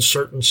and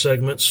certain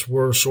segments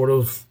were sort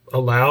of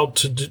allowed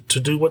to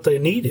do what they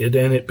needed.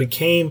 And it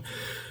became,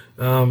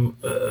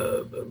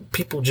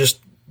 people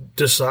just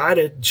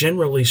decided,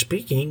 generally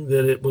speaking,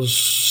 that it was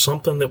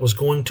something that was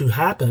going to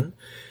happen.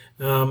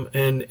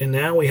 And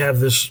now we have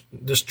this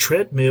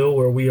treadmill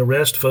where we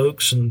arrest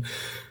folks and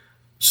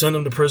send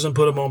them to prison,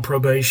 put them on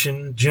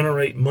probation,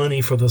 generate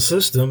money for the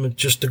system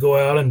just to go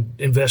out and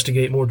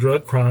investigate more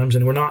drug crimes.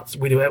 And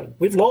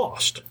we've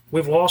lost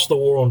the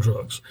war on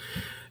drugs.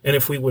 And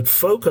if we would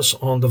focus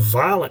on the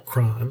violent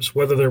crimes,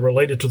 whether they're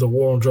related to the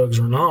war on drugs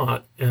or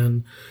not,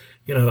 and,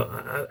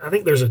 I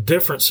think there's a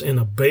difference in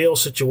a bail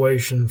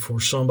situation for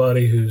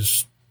somebody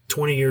who's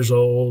 20 years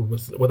old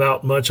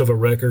without much of a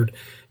record,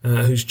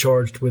 who's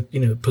charged with,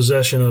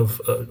 possession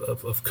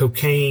of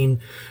cocaine,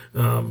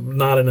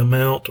 not an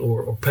amount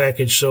or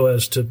package so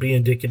as to be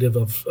indicative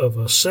of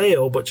a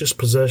sale, but just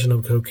possession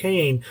of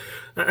cocaine.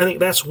 I think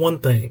that's one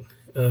thing,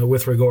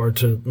 with regard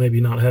to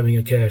maybe not having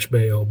a cash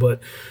bail. But,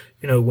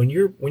 when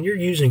you're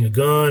using a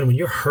gun, when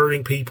you're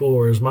hurting people,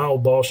 or as my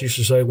old boss used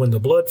to say, when the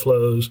blood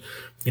flows,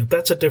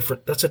 that's a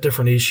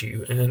different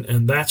issue.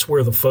 And that's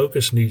where the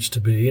focus needs to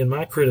be. And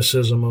my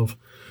criticism of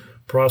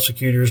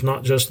prosecutors,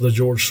 not just the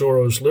George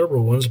Soros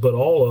liberal ones, but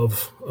all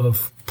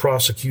of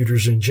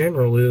prosecutors in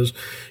general, is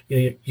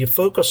you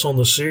focus on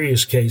the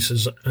serious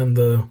cases, and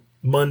the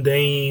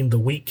mundane, the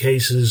weak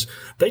cases,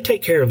 they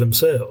take care of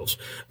themselves.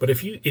 But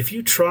if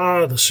you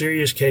try the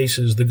serious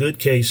cases, the good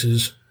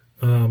cases,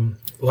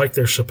 like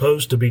they're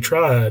supposed to be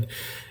tried,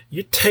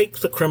 you take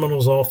the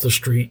criminals off the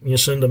street and you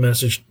send a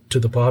message to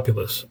the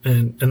populace,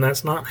 and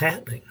that's not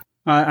happening.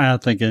 I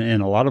think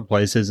in a lot of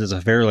places, it's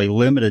a fairly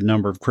limited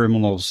number of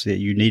criminals that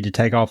you need to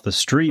take off the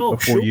street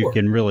before you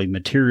can really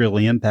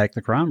materially impact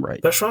the crime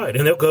rate. That's right.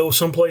 And they'll go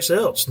someplace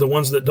else, the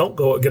ones that don't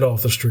get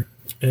off the street.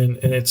 And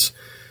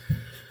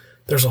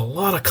there's a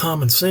lot of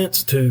common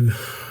sense to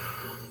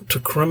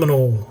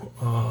criminal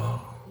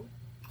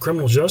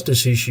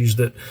justice issues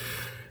that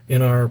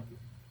in our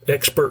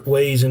expert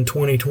ways in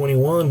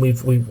 2021,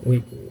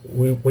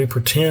 we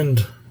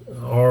pretend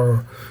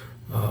are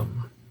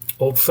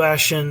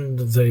old-fashioned.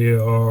 They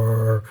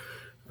are,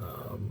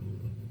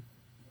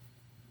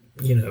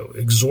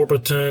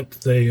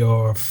 exorbitant. They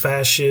are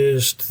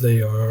fascist.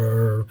 They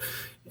are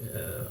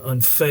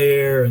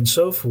unfair, and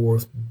so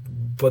forth.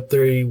 But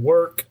they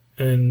work,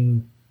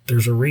 and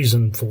there's a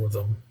reason for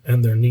them,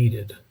 and they're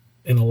needed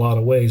in a lot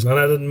of ways. Now,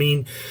 that doesn't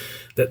mean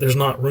that there's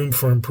not room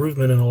for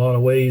improvement in a lot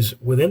of ways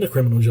within the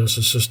criminal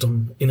justice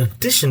system in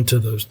addition to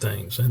those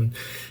things. And,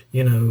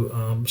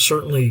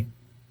 certainly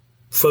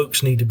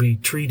folks need to be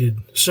treated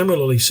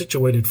similarly.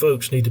 Situated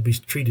folks need to be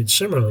treated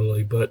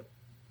similarly, but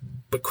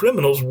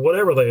criminals,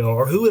 whatever they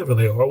are, whoever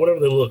they are, whatever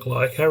they look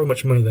like, however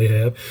much money they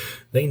have,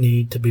 they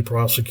need to be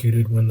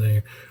prosecuted when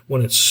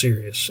it's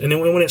serious. And then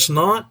when it's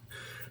not,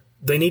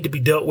 they need to be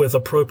dealt with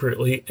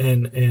appropriately,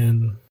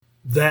 and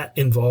that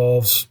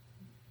involves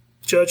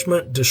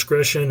judgment,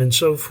 discretion, and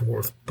so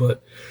forth.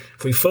 But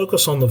if we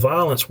focus on the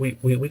violence, we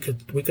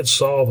could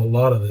solve a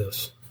lot of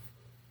this.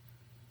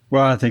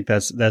 Well, I think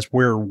that's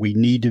where we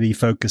need to be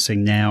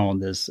focusing now, on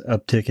this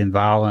uptick in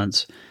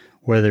violence,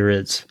 whether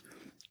it's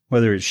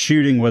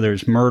shooting, whether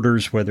it's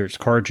murders, whether it's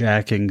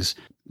carjackings,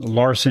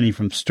 larceny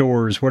from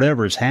stores,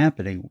 whatever is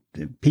happening.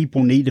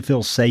 People need to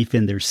feel safe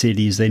in their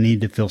cities. They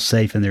need to feel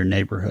safe in their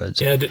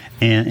neighborhoods. Yeah,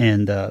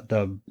 and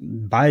the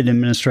Biden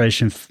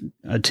administration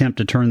attempt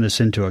to turn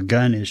this into a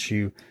gun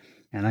issue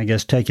and I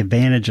guess take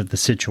advantage of the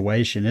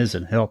situation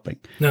isn't helping.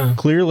 No.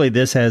 Clearly,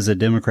 this has the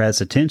Democrats'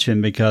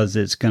 attention because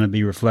it's going to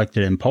be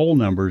reflected in poll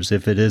numbers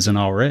if it isn't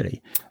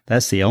already.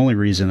 That's the only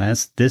reason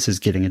this is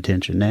getting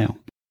attention now.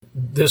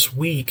 This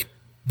week,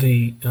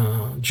 the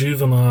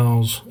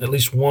juveniles, at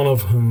least one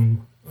of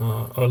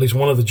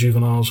the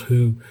juveniles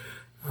who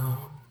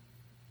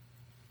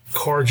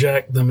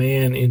carjacked the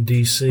man in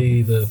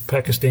D.C., the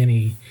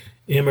Pakistani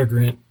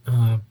immigrant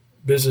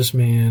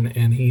businessman,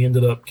 and he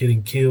ended up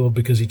getting killed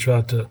because he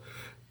tried to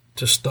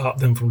stop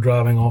them from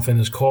driving off in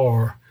his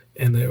car,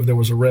 and there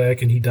was a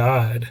wreck, and he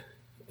died.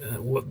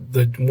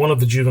 One of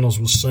the juveniles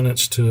was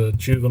sentenced to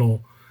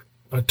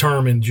a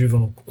term in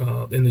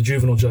the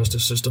juvenile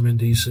justice system in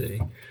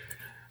D.C.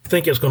 I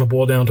think it's going to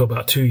boil down to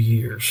about 2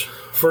 years.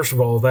 First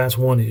of all, that's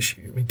one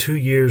issue. 2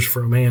 years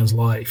for a man's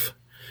life.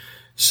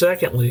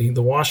 Secondly,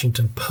 the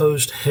Washington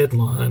Post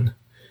headline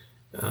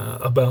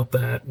about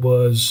that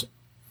was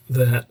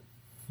that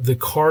the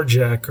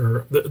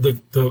carjacker,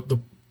 the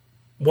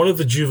one of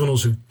the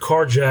juveniles who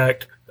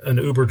carjacked an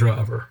Uber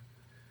driver,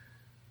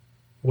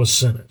 was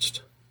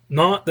sentenced.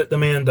 Not that the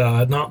man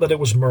died, not that it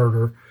was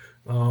murder,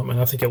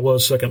 and I think it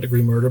was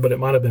second-degree murder, but it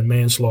might have been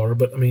manslaughter.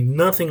 But,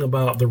 nothing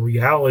about the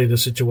reality of the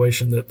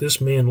situation, that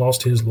this man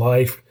lost his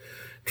life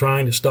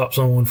trying to stop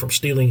someone from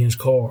stealing his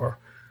car,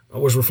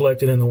 was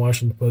reflected in the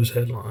Washington Post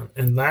headline.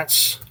 And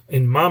that's,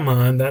 in my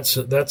mind, that's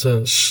a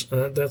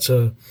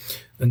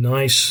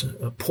nice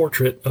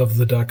portrait of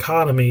the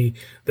dichotomy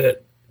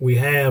that we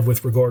have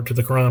with regard to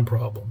the crime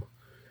problem.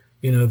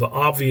 You know, the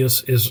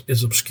obvious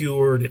is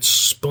obscured. It's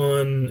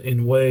spun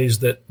in ways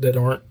that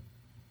aren't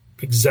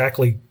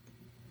exactly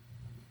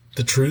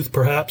the truth,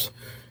 perhaps.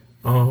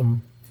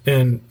 And,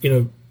 you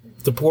know,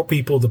 the poor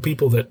people, the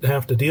people that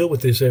have to deal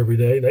with this every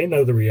day, they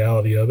know the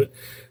reality of it.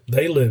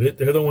 They live it.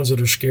 They're the ones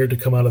that are scared to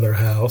come out of their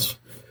house.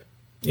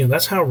 You know,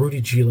 that's how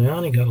Rudy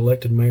Giuliani got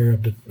elected mayor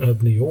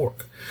of New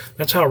York.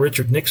 That's how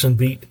Richard Nixon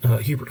beat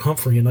Hubert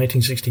Humphrey in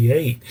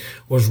 1968,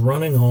 was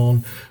running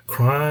on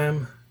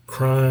crime.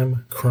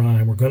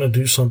 We're going to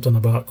do something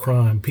about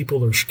crime.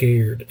 People are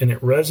scared, and it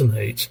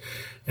resonates.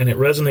 And it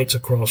resonates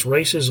across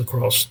races,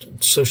 across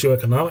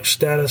socioeconomic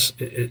status.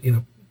 You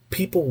know,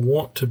 people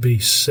want to be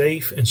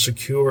safe and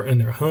secure in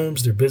their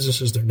homes, their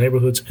businesses, their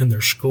neighborhoods, and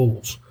their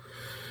schools.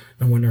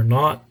 And when they're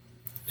not,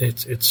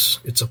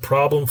 it's a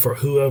problem for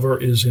whoever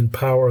is in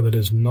power that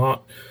is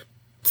not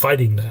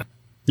fighting that.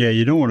 Yeah,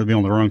 you don't want to be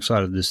on the wrong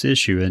side of this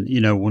issue. And,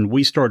 you know, when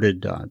we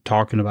started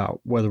talking about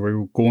whether we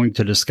were going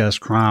to discuss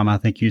crime, I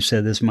think you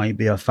said this might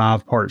be a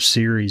 5-part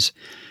series.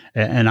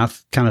 And I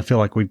kind of feel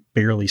like we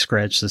barely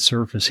scratched the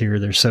surface here.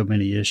 There's so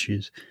many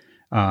issues.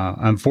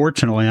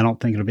 Unfortunately, I don't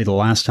think it'll be the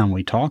last time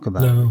we talk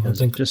about it,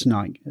 because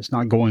it's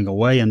not going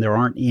away. And there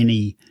aren't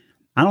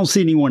I don't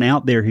see anyone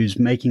out there who's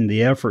making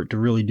the effort to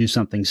really do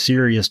something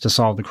serious to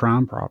solve the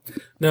crime problem.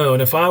 No,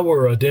 and if I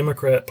were a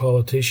Democrat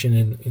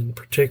politician, in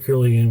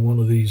particularly in one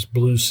of these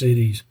blue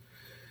cities,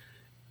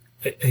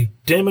 a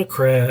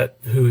Democrat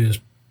who is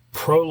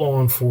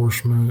pro-law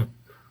enforcement,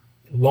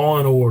 law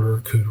and order,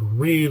 could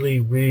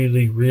really,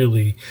 really,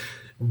 really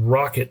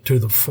rocket to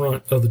the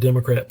front of the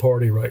Democrat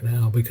Party right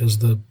now, because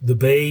the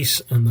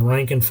base and the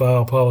rank and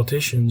file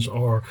politicians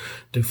are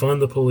defund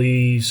the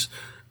police,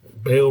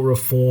 bail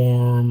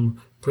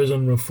reform,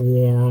 prison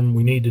reform.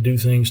 We need to do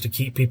things to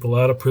keep people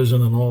out of prison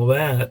and all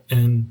that.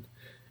 And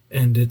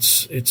it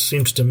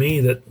seems to me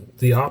that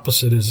the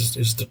opposite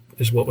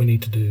is what we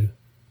need to do.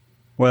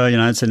 Well, you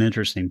know, it's an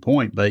interesting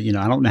point, but, you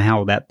know, I don't know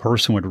how that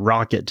person would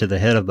rocket to the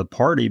head of the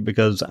party,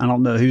 because I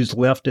don't know who's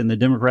left in the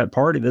Democrat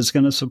Party that's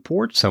going to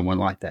support someone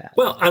like that.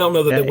 Well, I don't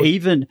know that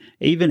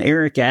even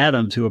Eric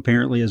Adams, who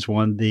apparently has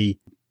won the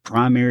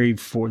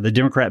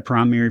Democrat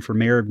primary for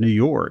mayor of New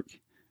York.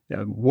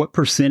 What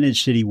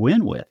percentage did he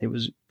win with? It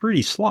was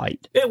pretty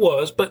slight. It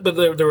was, but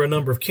there were a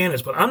number of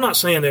candidates. But I'm not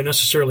saying they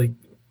necessarily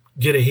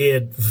get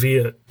ahead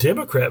via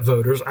Democrat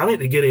voters. I think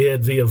they get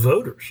ahead via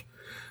voters.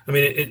 I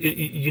mean,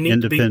 you need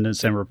independents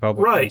to be, and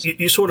Republicans, right?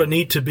 You sort of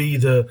need to be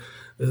the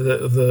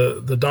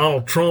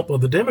Donald Trump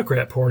of the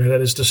Democrat Party.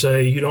 That is to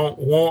say, you don't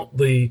want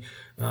the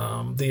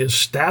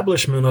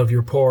establishment of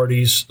your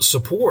party's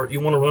support.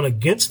 You want to run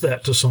against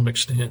that to some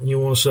extent. And you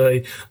want to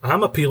say,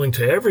 I'm appealing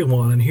to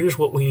everyone, and here's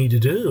what we need to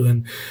do.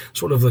 And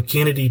sort of the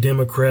Kennedy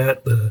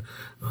Democrat, the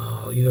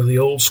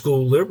old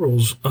school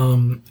liberals.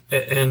 And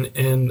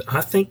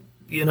I think,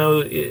 you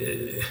know,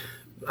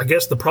 I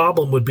guess the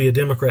problem would be a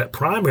Democrat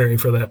primary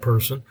for that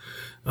person.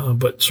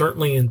 But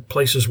certainly in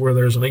places where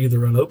there's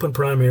either an open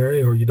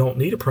primary or you don't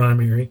need a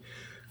primary,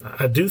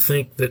 I do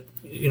think that,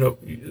 you know,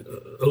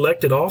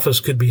 elected office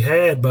could be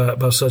had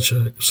by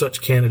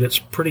such candidates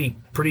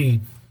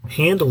pretty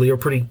handily, or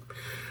pretty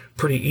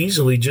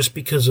easily, just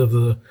because of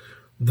the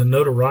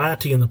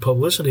notoriety and the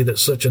publicity that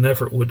such an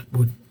effort would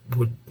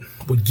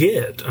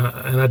get.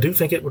 And I do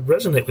think it would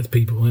resonate with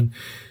people.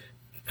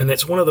 And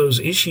that's one of those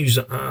issues,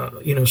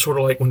 you know, sort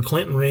of like when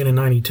Clinton ran in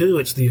 92,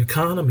 it's the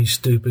economy,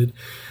 stupid.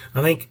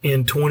 I think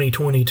in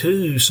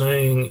 2022,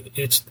 saying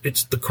it's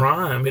the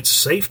crime, it's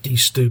safety,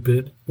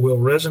 stupid, will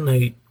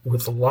resonate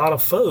with a lot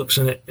of folks.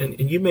 And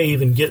you may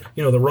even get,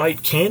 you know, the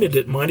right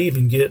candidate might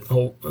even get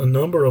a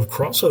number of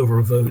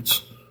crossover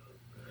votes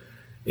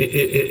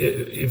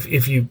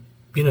if you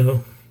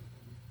know,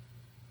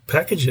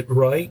 package it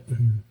right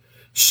and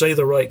say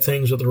the right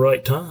things at the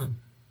right time.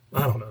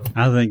 I don't know.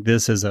 I think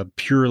this is a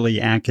purely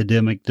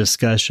academic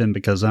discussion,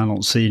 because I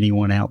don't see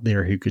anyone out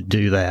there who could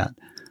do that.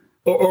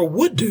 Or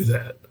would do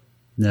that.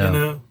 No. You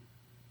know?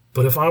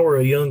 But if I were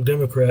a young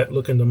Democrat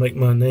looking to make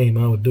my name,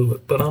 I would do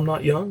it. But I'm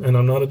not young, and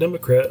I'm not a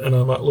Democrat, and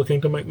I'm not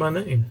looking to make my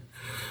name.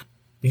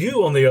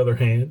 You, on the other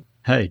hand.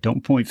 Hey,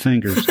 don't point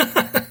fingers.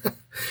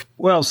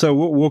 Well, so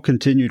we'll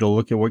continue to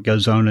look at what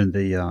goes on in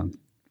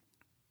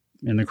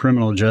the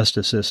criminal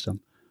justice system.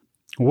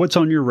 What's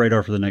on your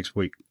radar for the next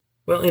week?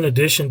 Well, in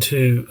addition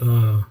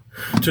to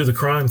the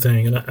crime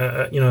thing, and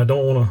I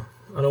don't want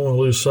to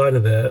lose sight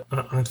of that.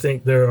 I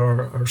think there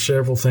are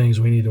several things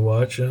we need to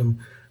watch.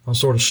 I'll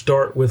sort of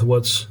start with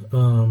what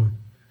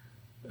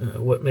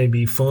may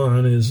be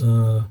fun is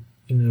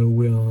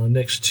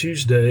next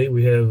Tuesday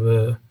we have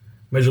a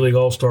Major League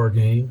All-Star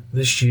game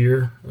this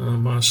year.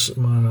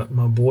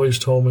 My boys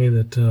told me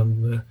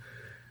that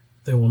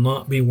they will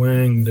not be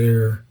wearing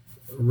their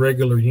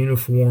regular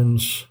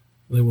uniforms.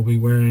 They will be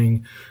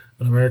wearing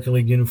an American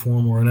League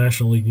uniform or a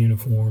National League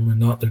uniform, and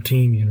not their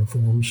team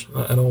uniforms.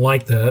 I don't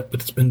like that, but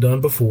it's been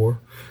done before.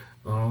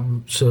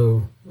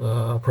 So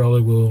I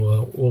probably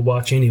will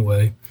watch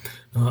anyway.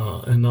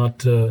 and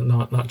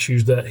not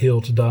choose that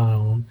hill to die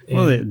on. And,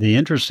 well, the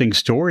interesting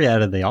story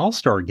out of the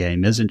All-Star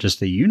game isn't just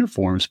the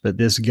uniforms, but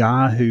this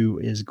guy who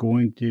is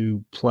going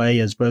to play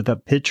as both a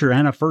pitcher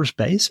and a first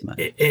baseman.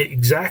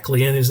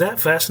 Exactly. And is that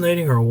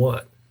fascinating or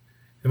what?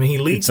 I mean, he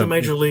leads the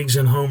major leagues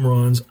in home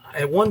runs.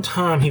 At one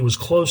time, he was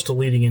close to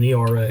leading in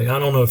ERA. I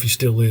don't know if he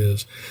still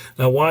is.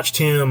 I watched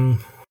him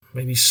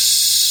maybe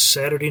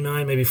Saturday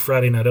night, maybe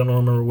Friday night. I don't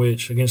remember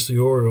which, against the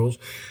Orioles.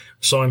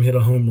 Saw him hit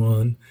a home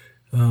run.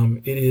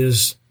 It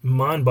is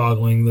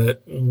mind-boggling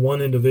that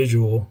one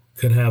individual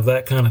could have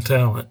that kind of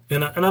talent.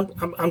 And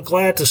I'm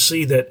glad to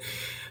see that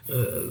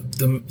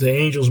the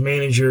Angels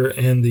manager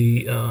and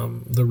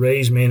the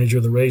Rays manager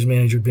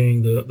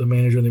being the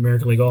manager of the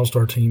American League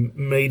All-Star team,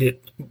 made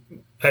it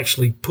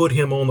actually put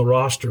him on the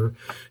roster.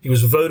 He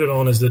was voted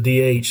on as the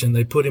DH, and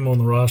they put him on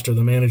the roster.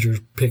 The manager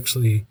picks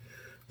the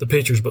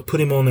pitchers, but put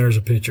him on there as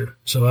a pitcher.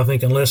 So I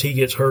think unless he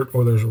gets hurt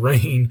or there's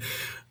rain,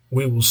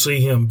 we will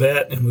see him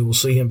bat and we will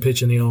see him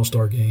pitch in the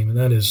All-Star game, and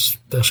that's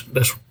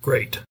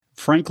great.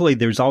 Frankly,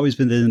 there's always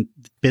been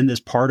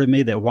this part of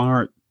me that why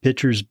aren't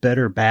pitchers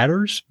better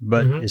batters?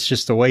 But it's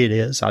just the way it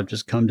is. I've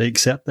just come to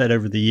accept that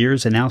over the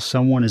years, and now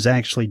someone is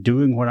actually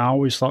doing what I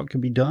always thought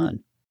could be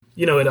done.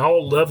 You know, at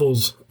all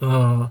levels,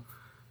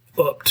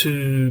 up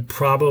to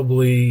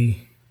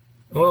probably,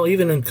 well,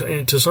 even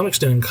to some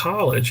extent in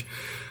college,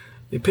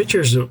 the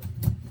pitchers are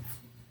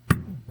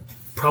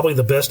probably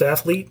the best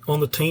athlete on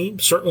the team.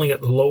 Certainly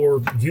at the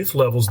lower youth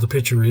levels, the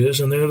pitcher is,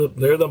 and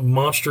they're the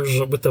monsters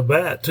with the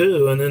bat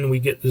too. And then we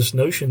get this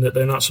notion that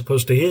they're not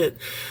supposed to hit,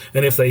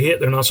 and if they hit,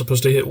 they're not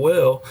supposed to hit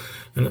well,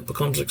 and it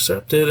becomes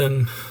accepted,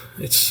 and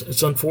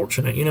it's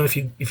unfortunate. You know, if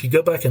you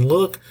go back and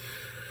look,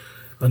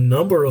 a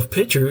number of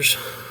pitchers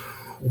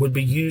would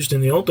be used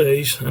in the old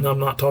days, and I'm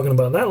not talking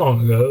about that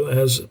long ago,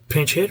 as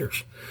pinch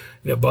hitters.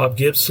 You know, Bob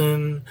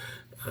Gibson,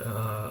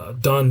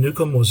 Don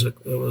Newcomb was an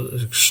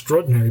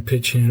extraordinary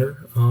pitch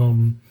hitter,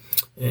 and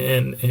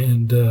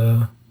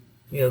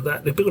you know,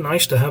 that it'd be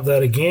nice to have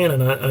that again.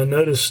 And I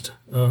noticed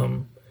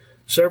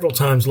several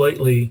times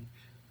lately,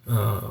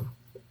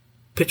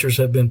 pitchers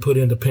have been put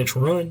into pinch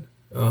run.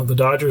 The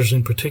Dodgers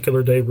in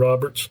particular, Dave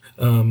Roberts,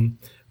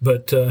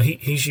 but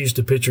he's used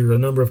a pitcher a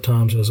number of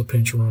times as a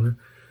pinch runner.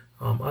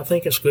 I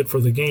think it's good for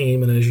the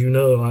game, and as you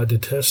know, I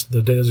detest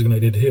the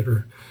designated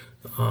hitter.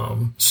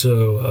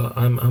 So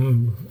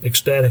I'm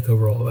ecstatic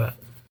over all that.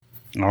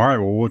 All right,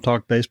 well, we'll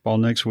talk baseball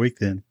next week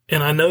then.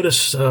 And I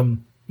noticed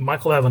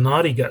Michael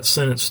Avenatti got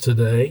sentenced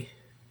today.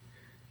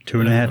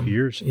 2.5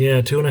 years. Yeah,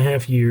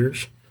 2.5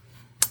 years.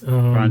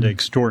 Trying to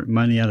extort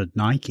money out of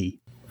Nike.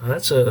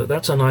 That's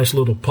a nice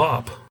little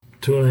pop.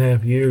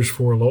 2.5 years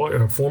for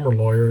a former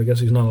lawyer. I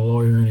guess he's not a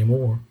lawyer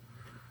anymore.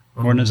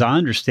 And as I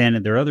understand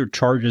it, there are other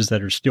charges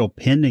that are still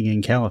pending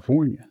in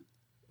California.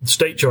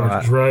 State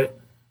charges, right?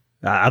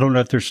 I don't know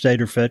if they're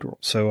state or federal,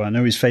 so I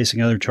know he's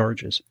facing other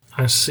charges.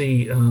 I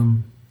see.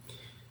 I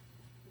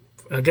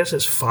guess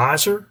it's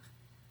Pfizer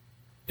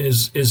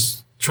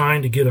is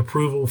trying to get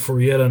approval for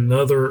yet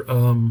another.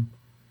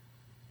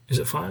 Is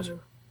it Pfizer?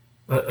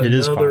 It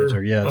is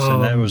Pfizer, yes,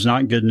 and that was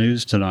not good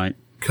news tonight.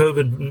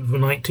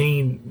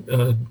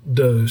 COVID-19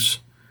 dose.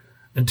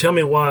 And tell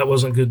me why it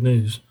wasn't good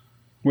news.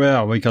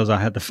 Well, because I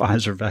had the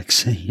Pfizer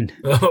vaccine.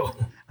 Oh.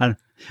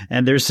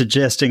 And they're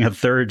suggesting a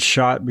third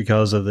shot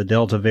because of the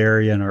Delta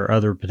variant or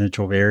other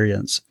potential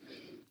variants.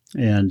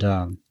 And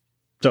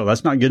so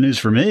that's not good news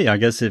for me. I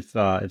guess if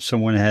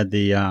someone had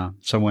the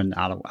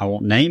I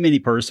won't name any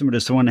person, but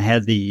if someone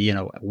had the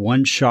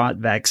one shot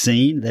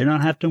vaccine, they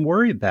don't have to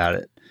worry about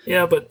it.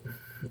 Yeah, but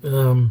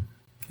they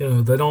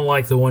don't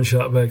like the one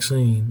shot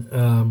vaccine.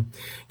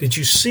 Did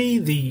you see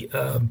the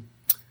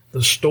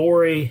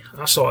story?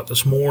 I saw it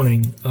this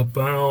morning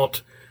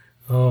about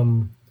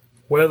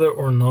whether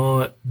or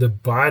not the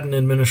Biden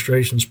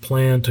administration's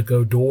plan to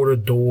go door to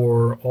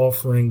door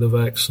offering the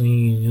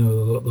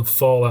vaccine, the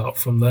fallout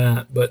from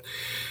that. But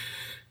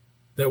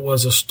there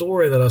was a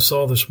story that I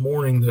saw this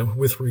morning that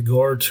with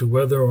regard to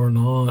whether or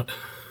not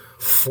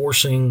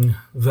forcing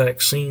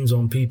vaccines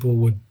on people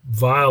would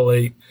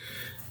violate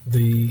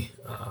the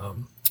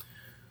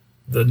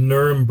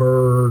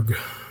Nuremberg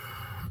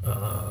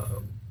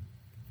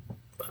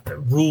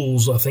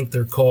rules, I think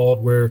they're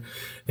called, where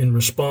in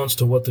response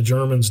to what the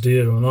Germans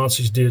did or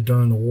Nazis did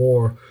during the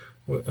war,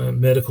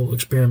 medical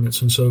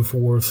experiments and so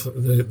forth,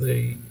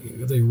 they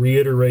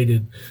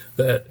reiterated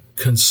that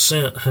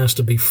consent has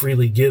to be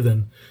freely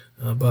given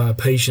by a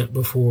patient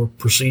before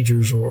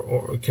procedures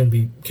or can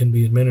be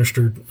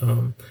administered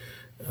or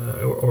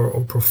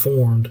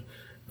performed.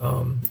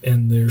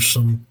 And there's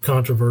some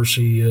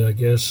controversy, I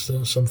guess,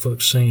 some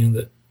folks saying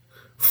that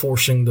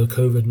forcing the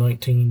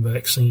COVID-19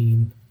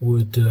 vaccine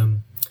would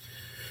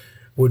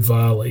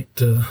violate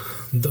the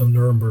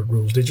Nuremberg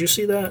rules. Did you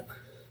see that?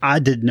 I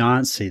did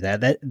not see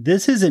that.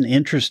 This is an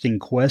interesting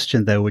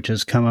question, though, which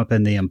has come up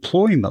in the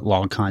employment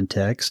law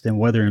context and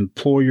whether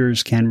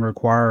employers can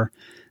require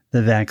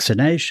the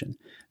vaccination,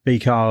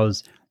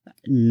 because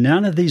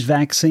none of these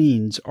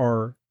vaccines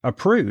are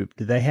approved.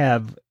 They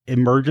have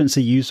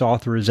emergency use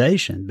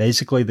authorization.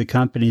 Basically, the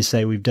companies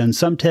say, we've done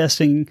some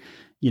testing,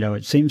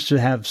 it seems to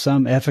have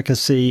some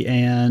efficacy,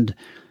 and,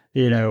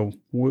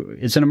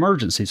 it's an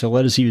emergency, so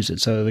let us use it.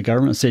 So the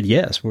government said,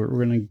 yes, we're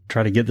going to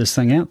try to get this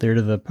thing out there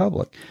to the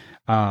public.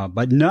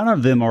 But none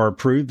of them are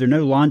approved. There are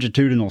no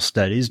longitudinal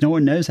studies. No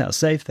one knows how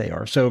safe they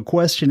are. So a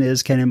question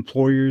is, can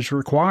employers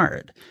require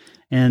it?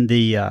 And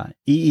the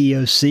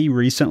EEOC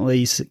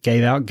recently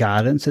gave out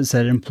guidance that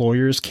said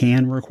employers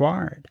can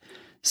require it.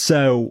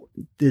 So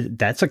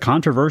that's a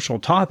controversial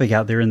topic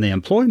out there in the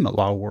employment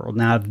law world.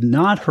 Now, I've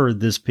not heard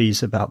this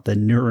piece about the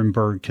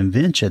Nuremberg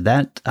Convention.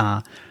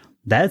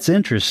 That's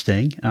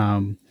interesting.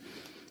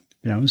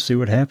 See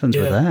what happens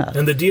with that.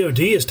 And the DOD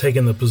has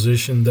taken the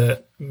position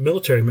that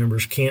military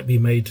members can't be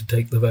made to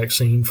take the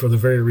vaccine for the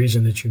very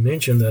reason that you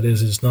mentioned. That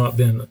is, it's not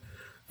been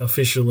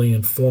officially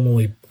and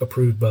formally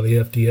approved by the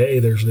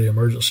FDA. There's the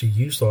emergency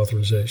use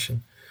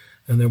authorization.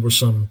 And there was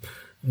some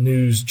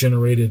news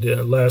generated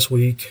last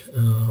week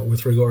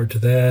with regard to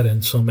that,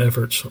 and some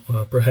efforts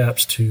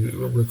perhaps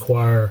to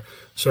require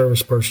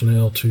service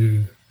personnel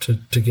to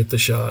get the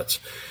shots.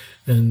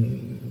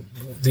 And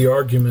the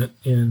argument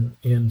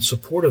in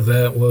support of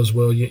that was,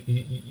 well,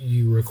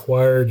 you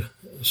required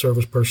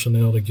service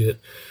personnel to get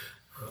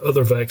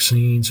other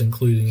vaccines,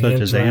 including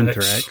such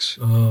anthrax.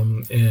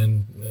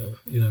 And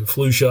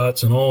flu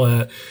shots and all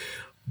that.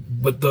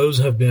 But those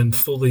have been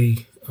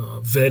fully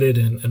vetted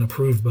and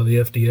approved by the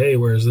FDA,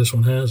 whereas this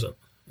one hasn't.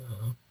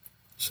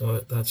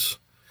 So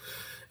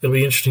it'll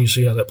be interesting to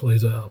see how that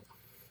plays out.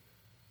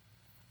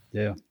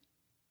 Yeah.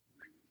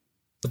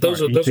 But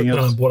those are kind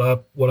of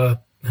what I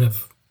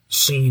have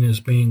seen as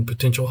being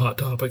potential hot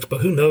topics,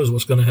 but who knows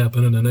what's going to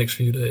happen in the next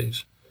few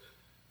days.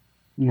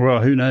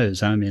 Well, who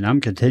knows? I mean, I'm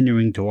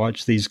continuing to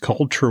watch these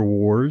culture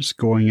wars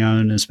going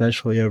on,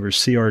 especially over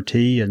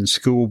CRT and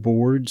school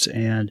boards.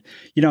 And,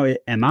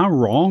 am I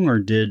wrong, or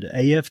did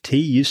AFT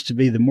used to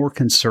be the more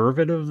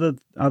conservative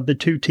of the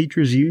two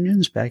teachers'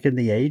 unions back in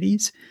the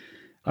 80s?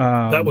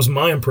 That was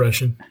my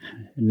impression.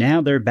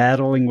 Now they're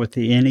battling with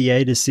the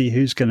NEA to see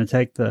who's going to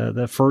take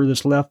the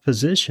furthest left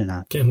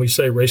position. Can we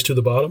say race to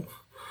the bottom?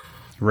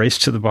 Race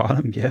to the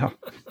bottom, yeah.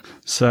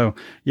 So,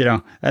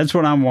 that's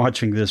what I'm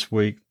watching this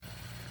week.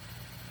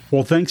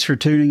 Well, thanks for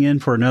tuning in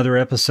for another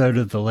episode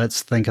of the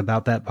Let's Think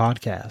About That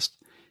podcast.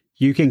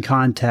 You can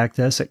contact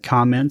us at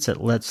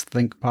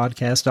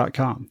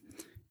comments@letsthinkpodcast.com.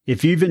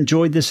 If you've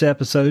enjoyed this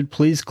episode,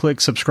 please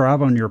click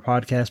subscribe on your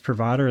podcast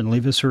provider and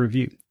leave us a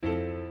review.